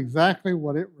that is exactly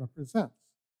what it represents.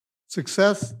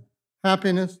 Success,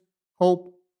 happiness,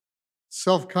 hope,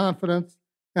 self-confidence,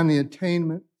 and the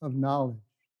attainment of knowledge.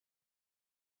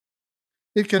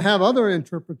 It can have other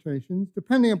interpretations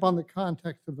depending upon the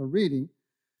context of the reading,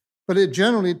 but it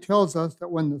generally tells us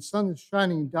that when the sun is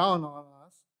shining down on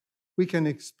us, we can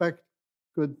expect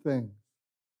good things.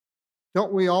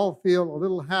 Don't we all feel a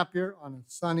little happier on a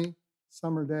sunny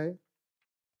summer day?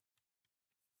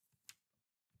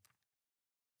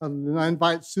 And I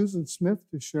invite Susan Smith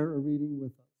to share a reading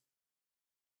with us.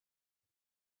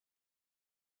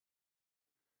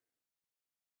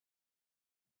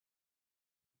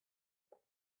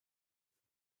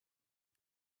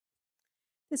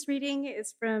 This reading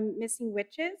is from Missing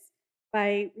Witches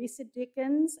by Risa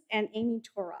Dickens and Amy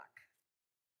Torok.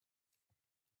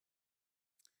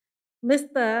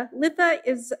 Litha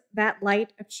is that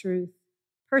light of truth,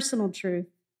 personal truth,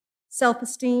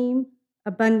 self-esteem,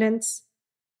 abundance,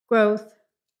 growth,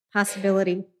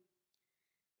 possibility.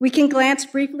 We can glance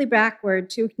briefly backward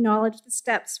to acknowledge the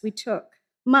steps we took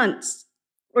months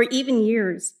or even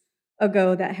years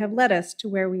ago that have led us to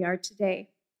where we are today.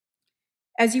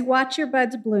 As you watch your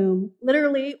buds bloom,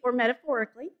 literally or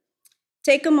metaphorically,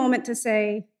 take a moment to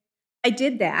say, I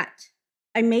did that,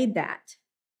 I made that,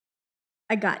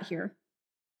 I got here.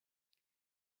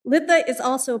 Litha is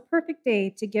also a perfect day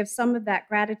to give some of that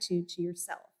gratitude to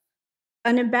yourself.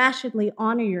 Unabashedly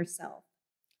honor yourself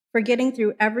for getting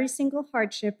through every single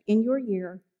hardship in your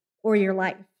year or your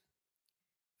life,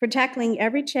 for tackling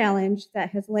every challenge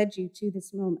that has led you to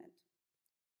this moment.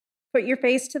 Put your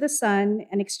face to the sun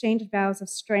and exchange vows of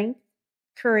strength,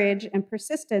 courage, and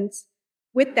persistence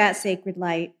with that sacred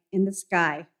light in the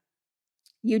sky.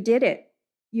 You did it.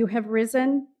 You have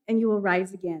risen and you will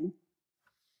rise again.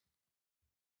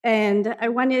 And I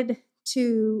wanted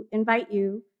to invite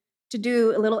you to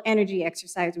do a little energy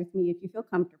exercise with me if you feel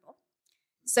comfortable.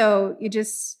 So you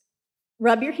just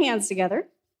rub your hands together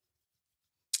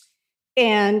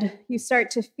and you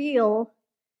start to feel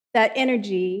that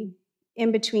energy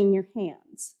in between your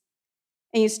hands.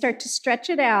 And you start to stretch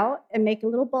it out and make a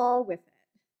little ball with it.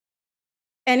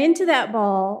 And into that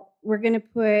ball, we're going to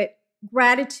put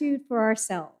gratitude for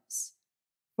ourselves,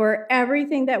 for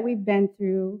everything that we've been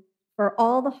through, for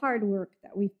all the hard work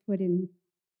that we've put in.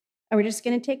 And we're just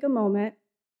going to take a moment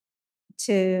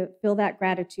to feel that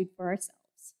gratitude for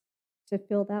ourselves, to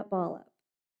fill that ball up.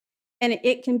 And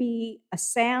it can be a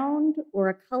sound or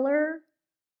a color,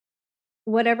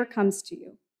 whatever comes to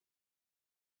you.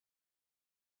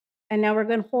 And now we're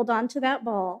going to hold on to that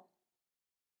ball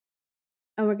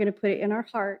and we're going to put it in our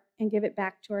heart and give it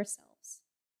back to ourselves.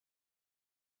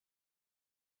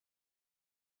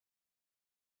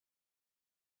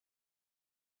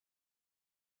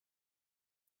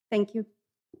 Thank you.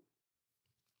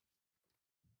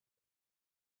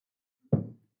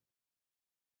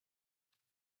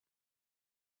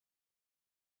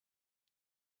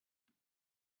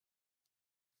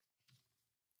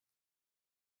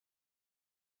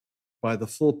 By the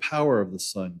full power of the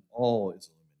sun, all is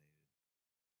illuminated.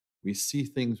 We see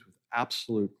things with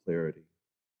absolute clarity.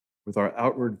 With our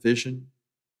outward vision,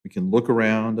 we can look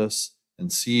around us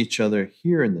and see each other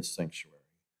here in this sanctuary.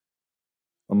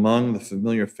 Among the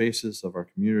familiar faces of our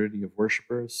community of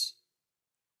worshipers,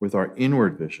 with our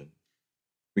inward vision,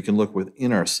 We can look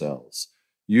within ourselves,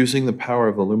 using the power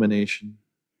of illumination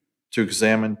to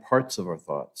examine parts of our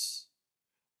thoughts,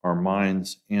 our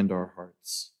minds, and our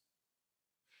hearts.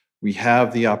 We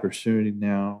have the opportunity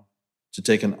now to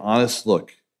take an honest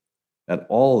look at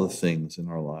all the things in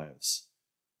our lives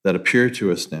that appear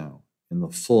to us now in the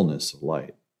fullness of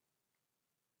light.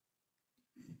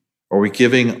 Are we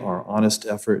giving our honest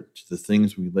effort to the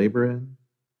things we labor in?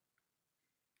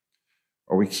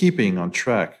 Are we keeping on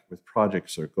track with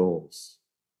projects or goals?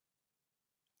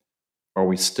 Are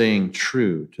we staying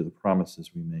true to the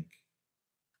promises we make?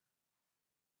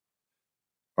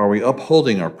 Are we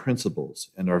upholding our principles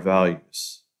and our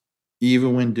values,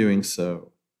 even when doing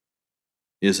so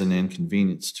is an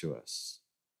inconvenience to us?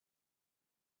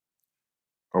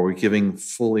 Are we giving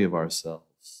fully of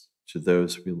ourselves to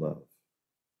those we love?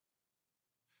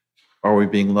 Are we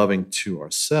being loving to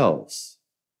ourselves,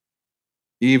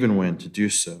 even when to do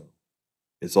so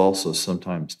is also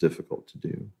sometimes difficult to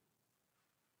do?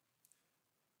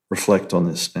 Reflect on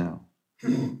this now.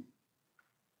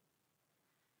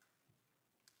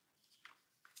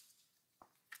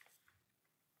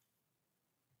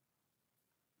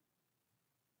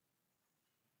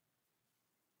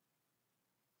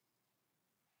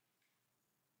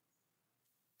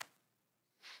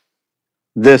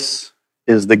 This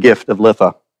is the gift of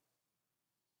Litha.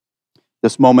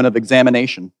 This moment of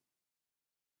examination,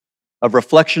 of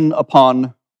reflection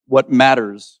upon what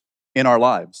matters in our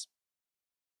lives.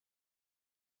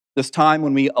 This time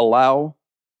when we allow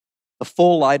the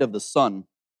full light of the sun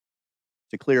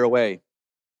to clear away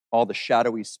all the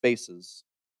shadowy spaces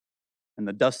and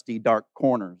the dusty, dark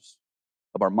corners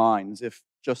of our minds, if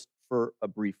just for a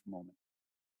brief moment.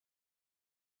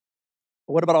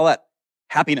 But what about all that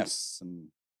happiness and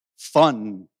fun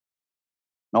and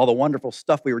all the wonderful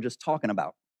stuff we were just talking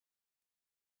about?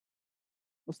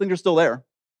 Those things are still there.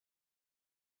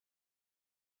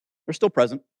 They're still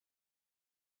present.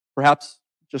 Perhaps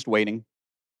just waiting.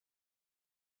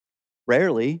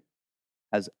 Rarely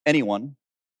has anyone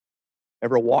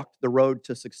ever walked the road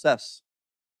to success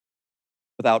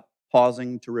without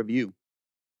pausing to review,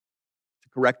 to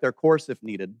correct their course if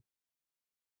needed.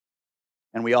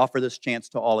 And we offer this chance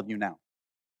to all of you now.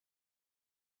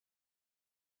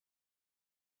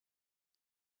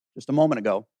 Just a moment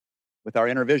ago, with our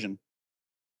inner vision,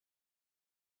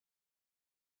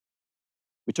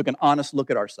 we took an honest look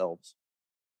at ourselves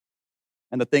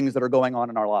and the things that are going on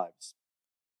in our lives.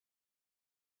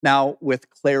 Now, with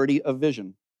clarity of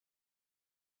vision,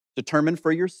 determine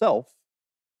for yourself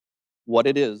what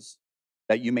it is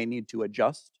that you may need to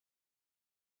adjust,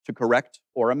 to correct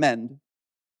or amend,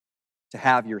 to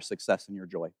have your success and your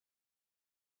joy.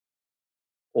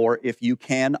 Or if you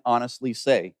can honestly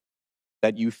say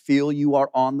that you feel you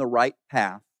are on the right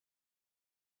path,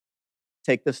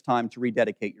 take this time to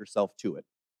rededicate yourself to it.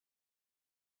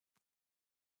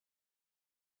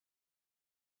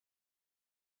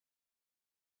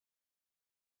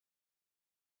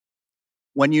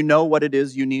 When you know what it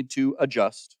is you need to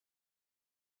adjust,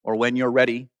 or when you're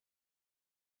ready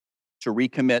to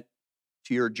recommit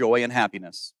to your joy and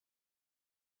happiness,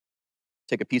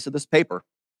 take a piece of this paper,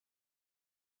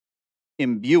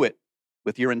 imbue it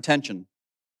with your intention,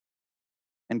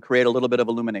 and create a little bit of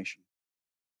illumination.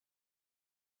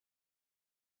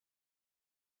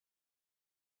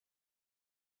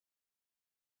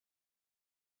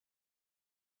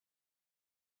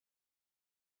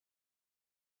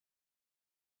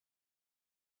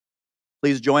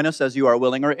 Please join us as you are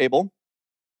willing or able.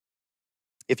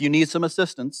 If you need some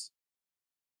assistance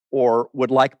or would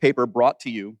like paper brought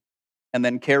to you and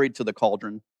then carried to the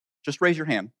cauldron, just raise your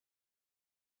hand.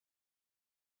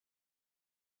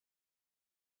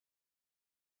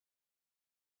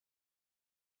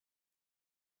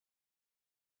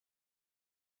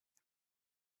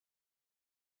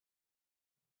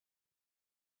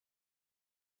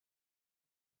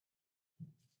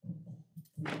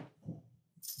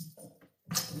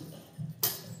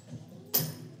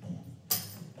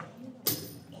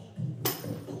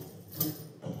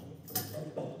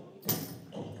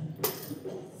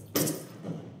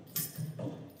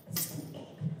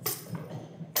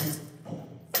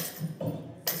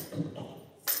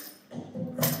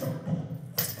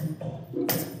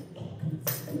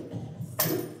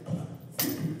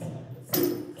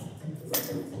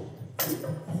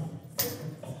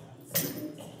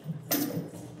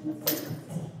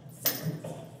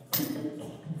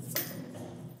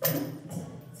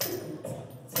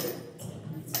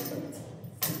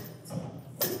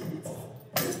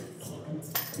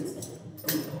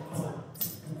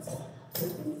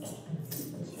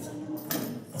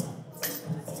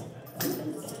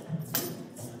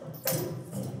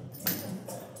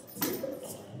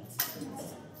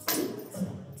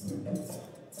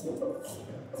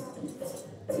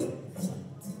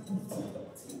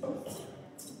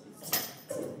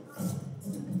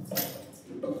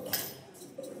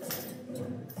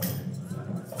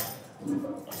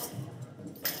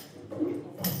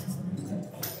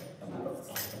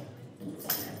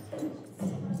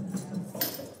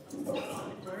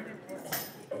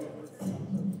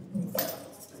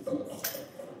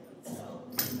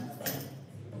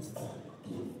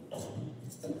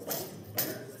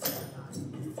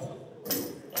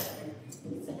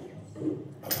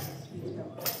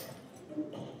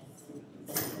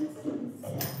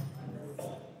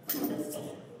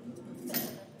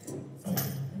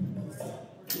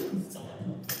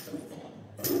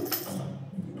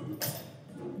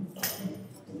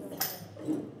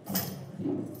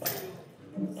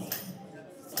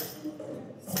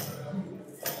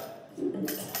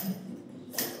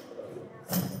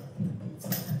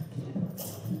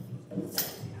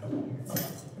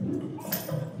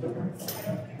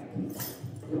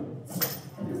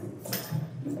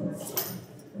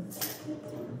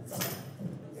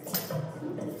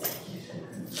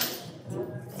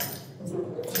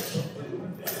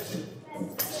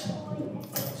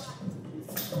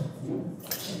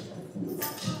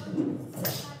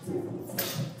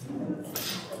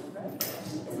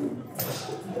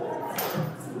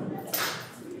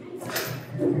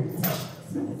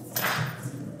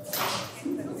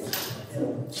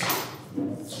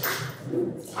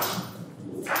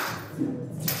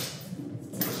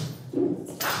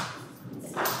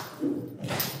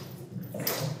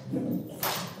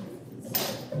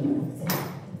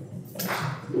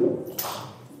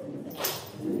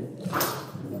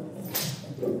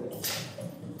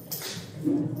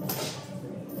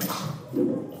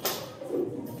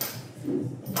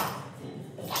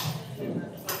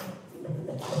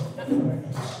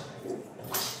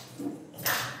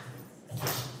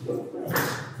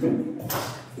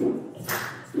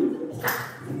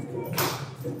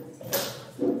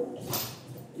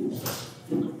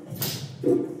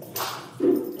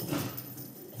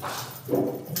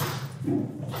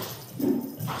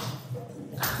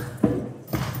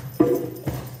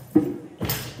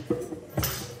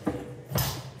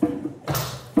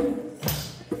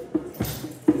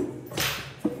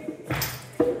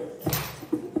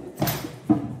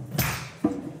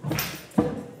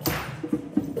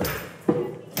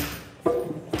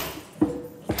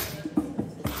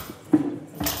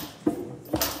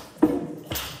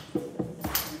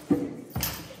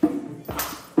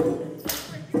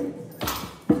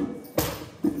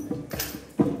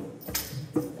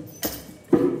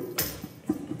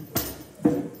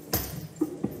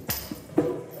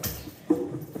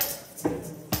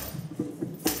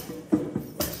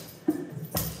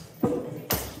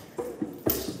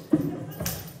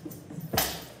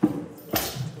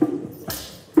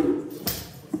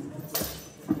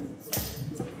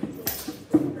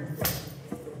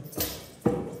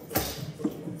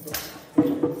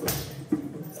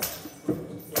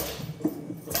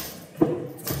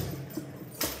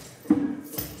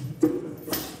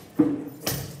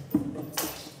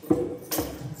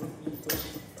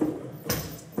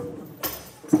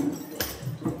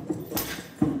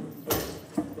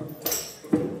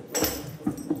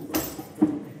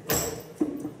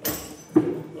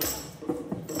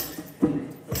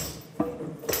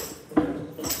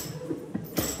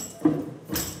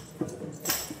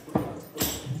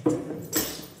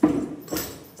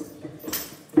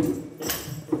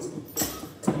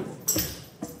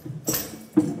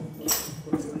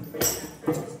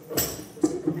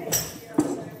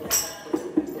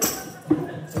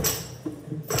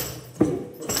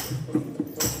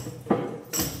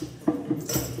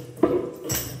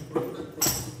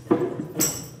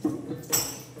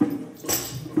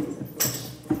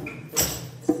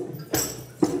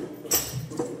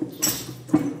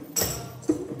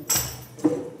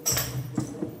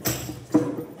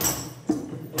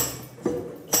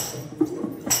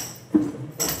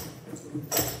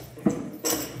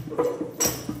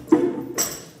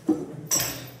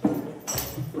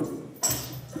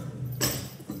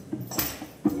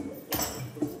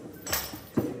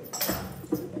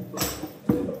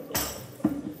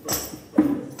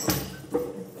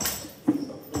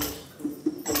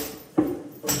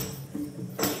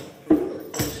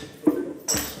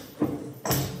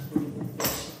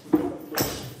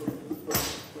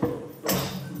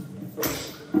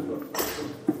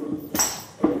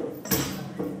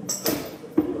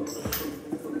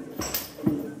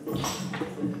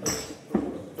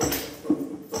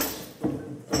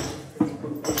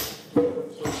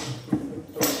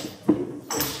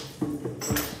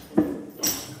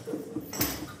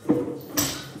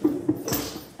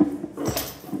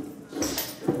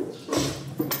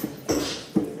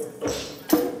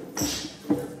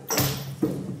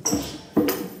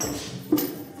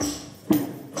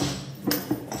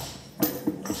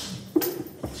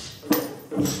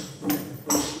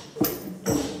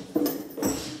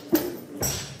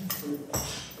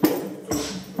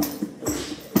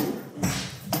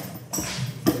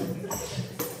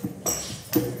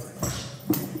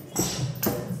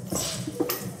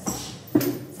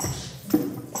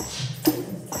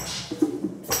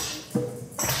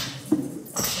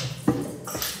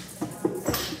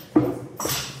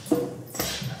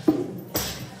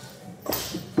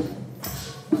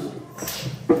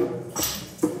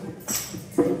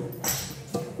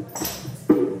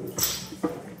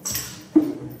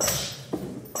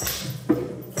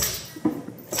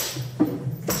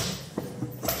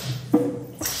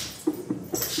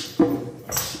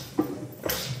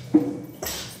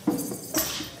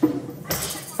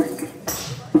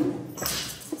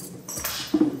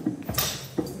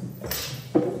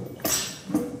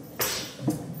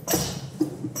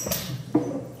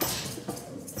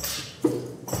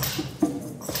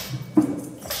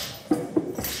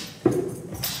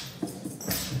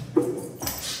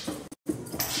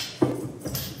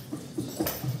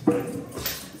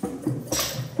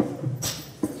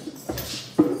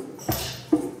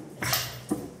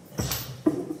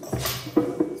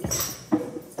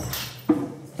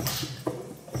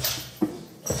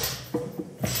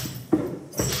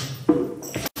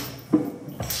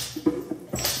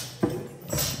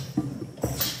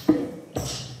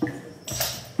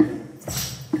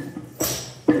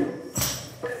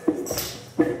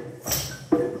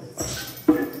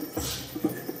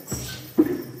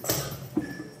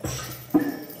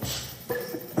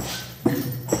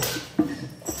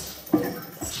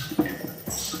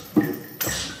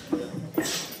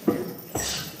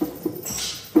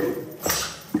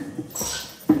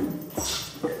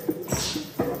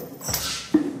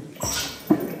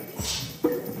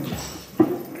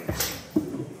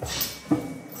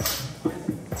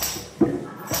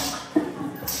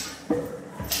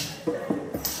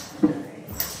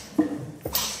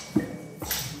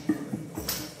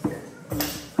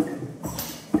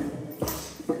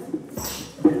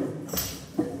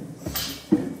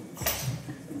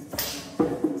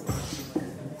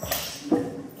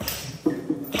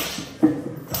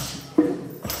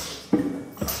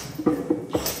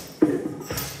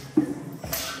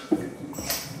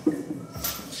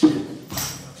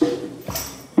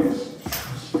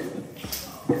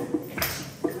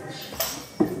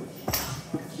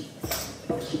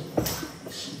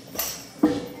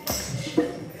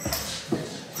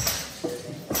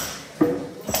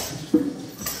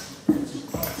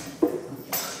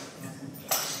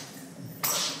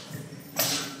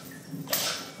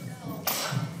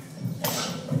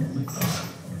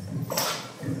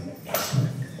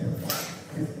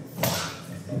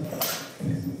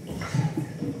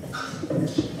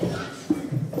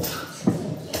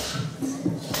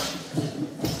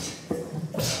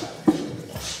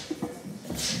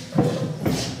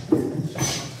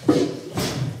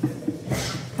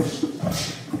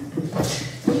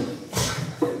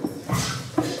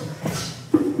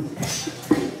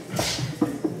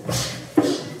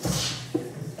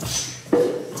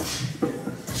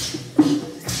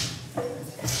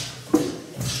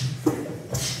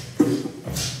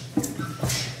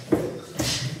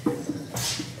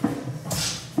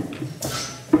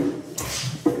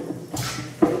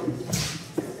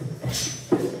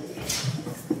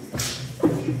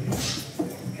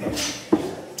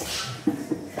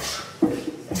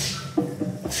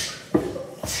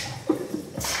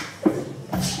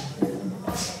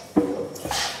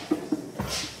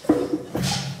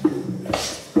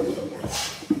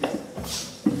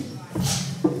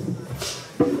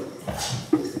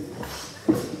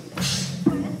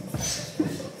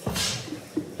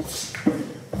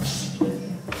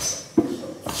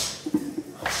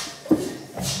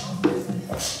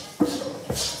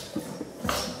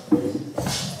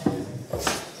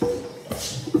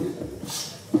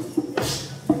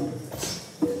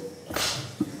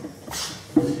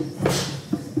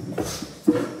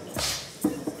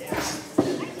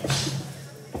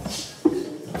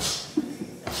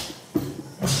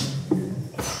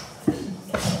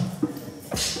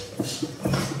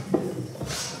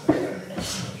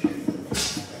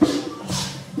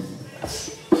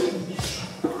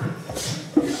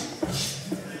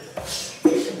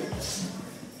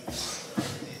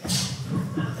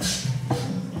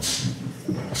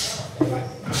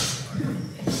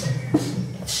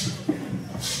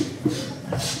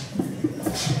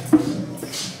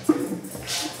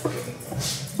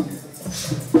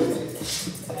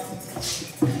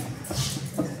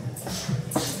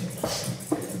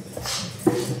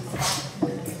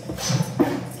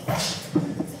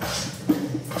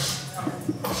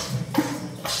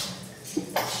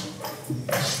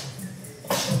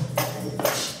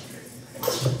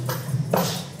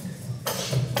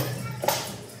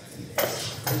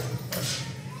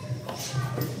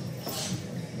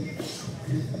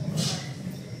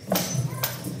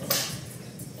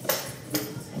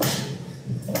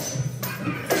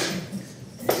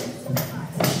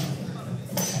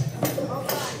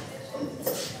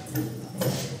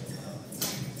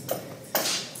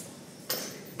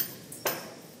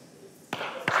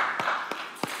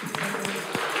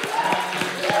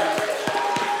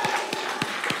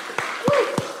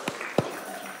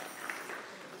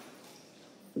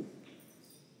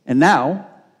 And now,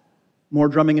 more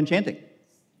drumming and chanting.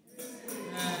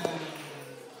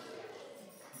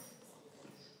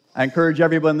 I encourage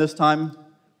everyone this time,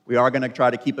 we are going to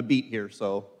try to keep a beat here,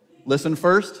 so listen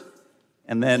first,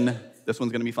 and then this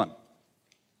one's going to be fun.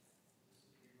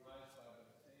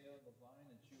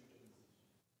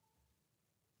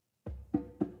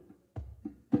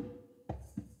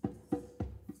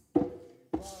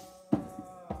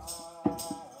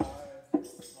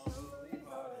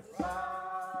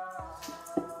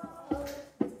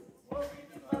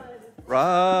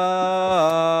 Rise,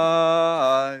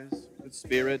 with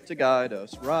Spirit to guide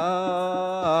us. Rise,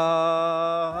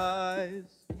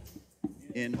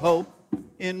 in hope,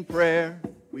 in prayer,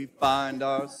 we find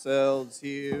ourselves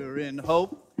here. In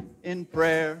hope, in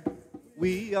prayer,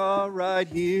 we are right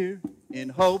here. In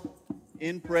hope,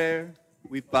 in prayer,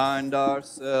 we find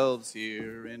ourselves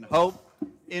here. In hope,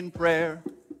 in prayer,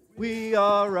 we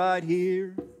are right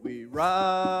here. We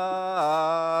rise.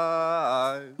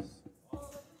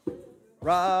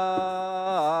 Rise,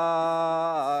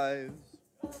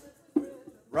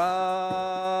 rise,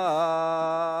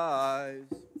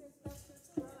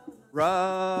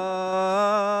 rise.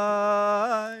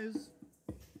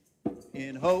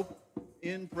 In hope,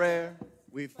 in prayer,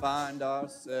 we find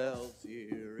ourselves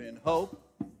here. In hope,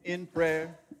 in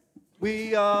prayer,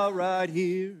 we are right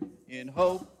here. In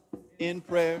hope, in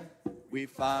prayer, we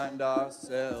find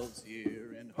ourselves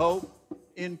here. In hope,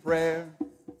 in prayer,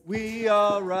 we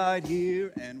are right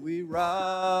here, and we rise.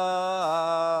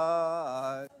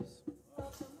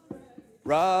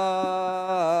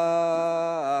 Rise.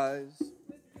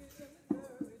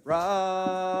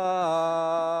 Rise.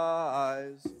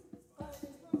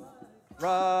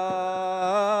 Rise.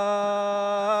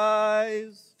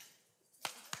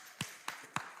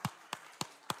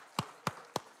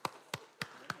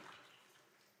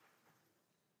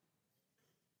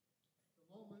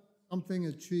 Something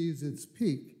achieves its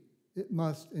peak, it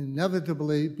must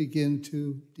inevitably begin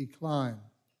to decline.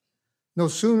 No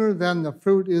sooner than the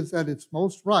fruit is at its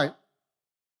most ripe,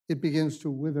 it begins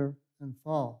to wither and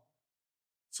fall.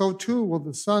 So too will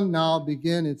the sun now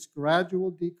begin its gradual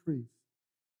decrease.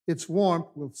 Its warmth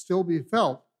will still be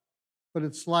felt, but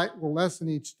its light will lessen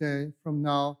each day from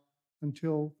now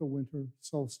until the winter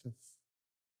solstice.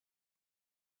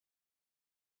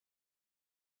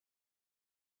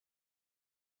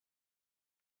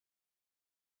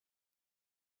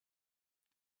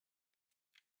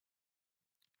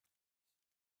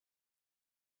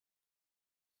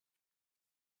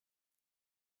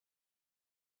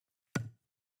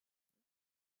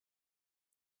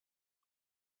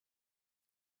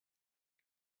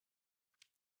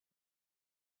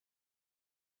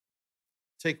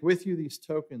 Take with you these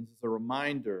tokens as a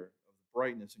reminder of the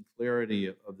brightness and clarity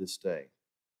of this day.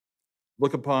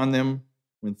 Look upon them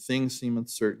when things seem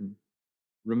uncertain.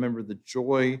 Remember the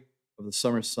joy of the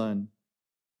summer sun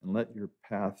and let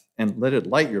it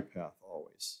light your path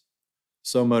always.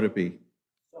 So mote it be.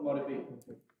 So mote it be.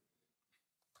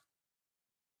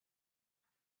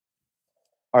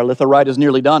 Our Litha rite is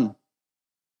nearly done.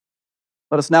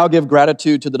 Let us now give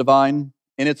gratitude to the divine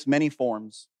in its many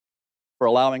forms for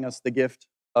allowing us the gift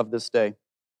of this day.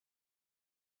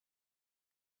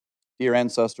 Dear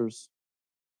ancestors,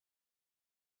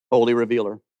 Holy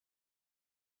Revealer,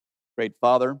 Great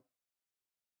Father,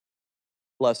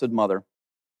 Blessed Mother,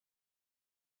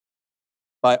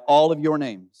 by all of your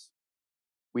names,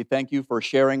 we thank you for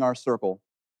sharing our circle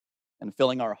and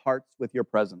filling our hearts with your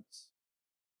presence.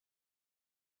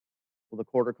 Will the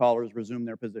quarter callers resume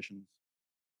their positions?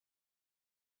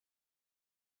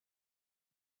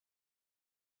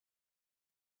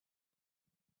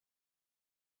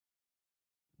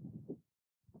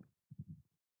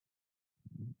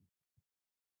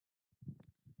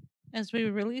 As we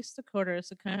release the quarters,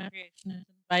 the congregation is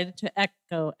invited to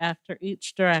echo after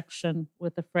each direction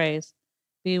with the phrase,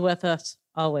 "Be with us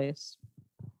always."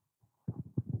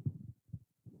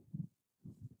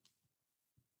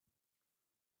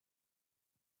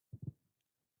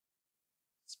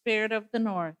 Spirit of the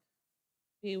North,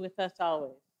 be with us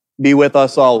always. Be with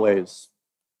us always.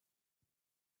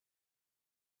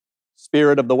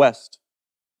 Spirit of the West,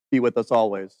 be with us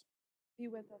always. Be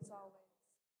with us always.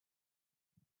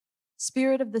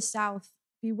 Spirit of the South,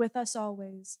 be with us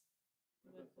always.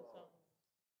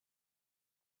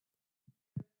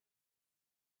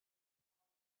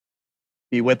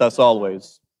 Be with us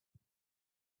always.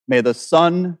 May the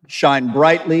sun shine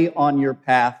brightly on your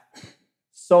path.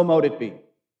 So mote it be.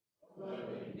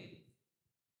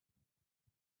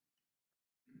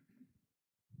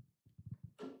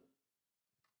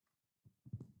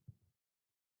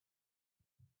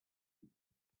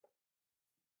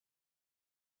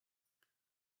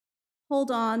 Hold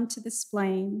on to this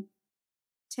flame,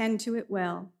 tend to it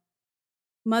well.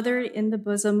 Mother it in the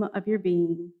bosom of your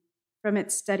being, from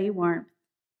its steady warmth,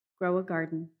 grow a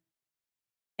garden.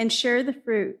 And share the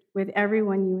fruit with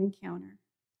everyone you encounter.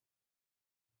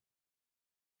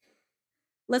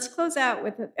 Let's close out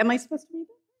with, am I supposed to read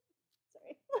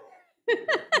that? Sorry.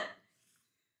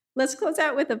 Let's close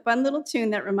out with a fun little tune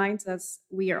that reminds us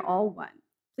we are all one.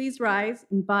 Please rise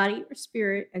in body or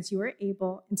spirit as you are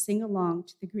able and sing along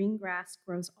to The Green Grass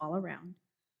Grows All Around.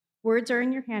 Words are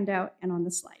in your handout and on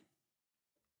the slide.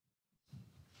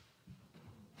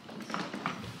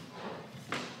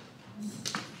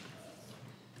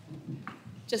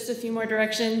 Just a few more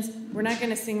directions. We're not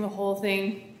gonna sing the whole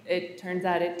thing. It turns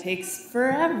out it takes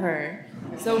forever.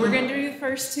 So we're gonna do the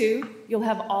first two. You'll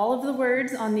have all of the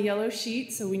words on the yellow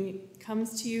sheet, so when it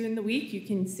comes to you in the week, you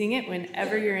can sing it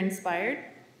whenever you're inspired.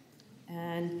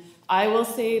 And I will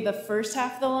say the first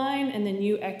half of the line, and then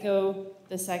you echo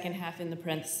the second half in the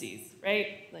parentheses,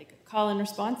 right? Like a call and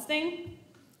response thing.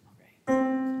 All right.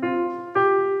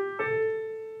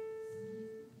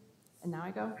 And now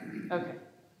I go? Okay.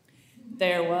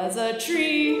 There was a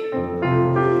tree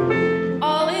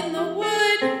all in the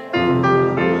wood,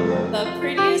 the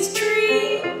prettiest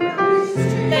tree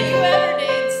that you ever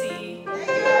did see.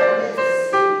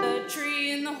 The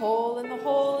tree in the hole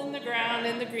in the ground,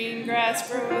 and the green grass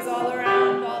grows all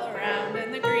around,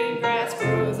 and the green grass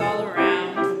grows all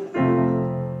around.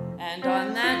 And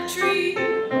on that tree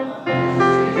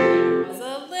was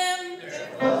a limb,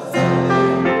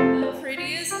 the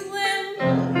prettiest limb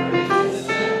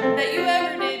that you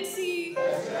ever did see.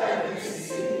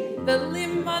 The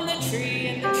limb on the tree,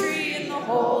 and the tree in the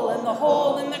hole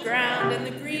in the ground, and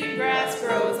the green grass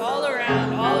grows all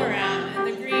around, and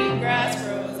the green grass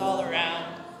grows all around.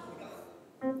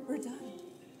 We're done.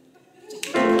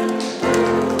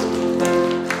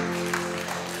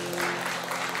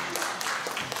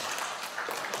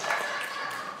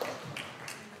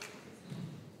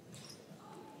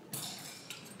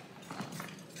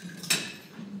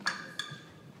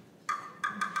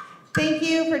 Thank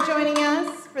you for joining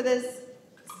us for this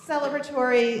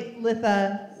celebratory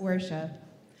Litha worship.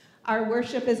 Our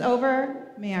worship is over.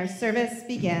 May our service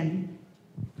begin.